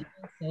expression.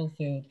 Soul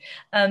food.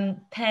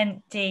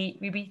 Pen, Dee,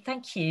 Ruby,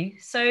 thank you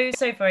so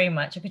very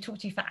much. I could talk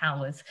to you for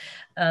hours,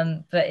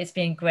 but it's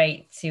been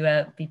great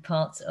to be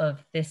part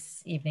of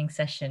this evening's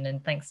session,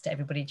 and thanks to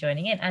everybody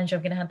joining in. Andrew,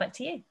 I'm going to hand back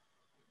to you.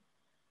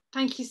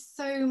 Thank you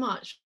so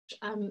much,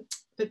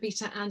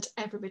 Babita and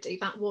everybody.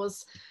 That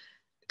was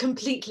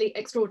completely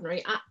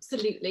extraordinary,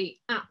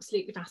 absolutely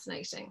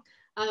fascinating.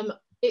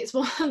 It's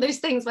one of those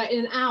things where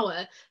in an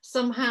hour,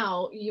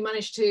 somehow you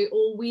manage to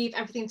all weave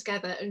everything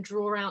together and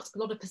draw out a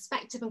lot of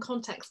perspective and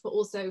context, but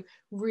also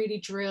really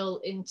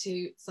drill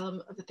into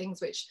some of the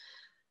things which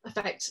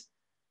affect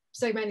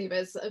so many of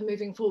us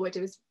moving forward.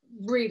 It was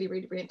really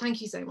brilliant.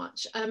 Thank you so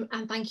much.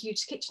 And thank you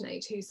to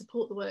KitchenAid, who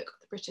support the work of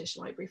the British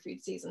Library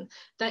food season.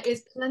 There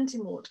is plenty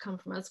more to come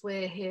from us.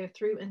 We're here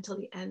through until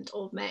the end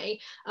of May,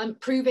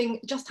 proving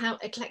just how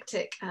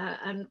eclectic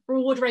and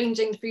broad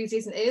ranging the food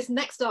season is.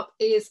 Next up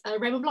is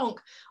Raymond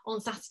Blanc on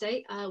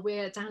Saturday.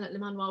 We're down at Le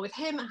Manoir with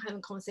him, having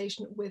a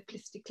conversation with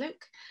Felicity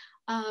Cloak.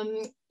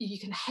 You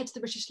can head to the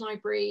British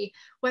Library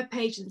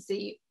webpage and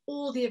see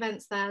all the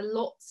events there,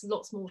 lots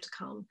more to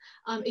come.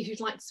 If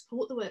you'd like to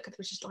support the work of the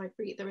British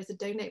Library, there is a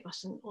donate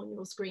button on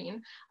your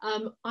screen.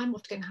 I'm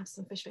off to go and have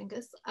some fish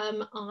fingers.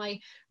 I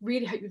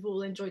really hope you've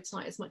all enjoyed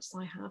tonight as much as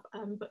I have,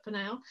 but for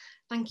now,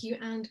 thank you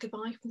and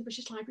goodbye from the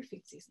British Library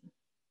food season.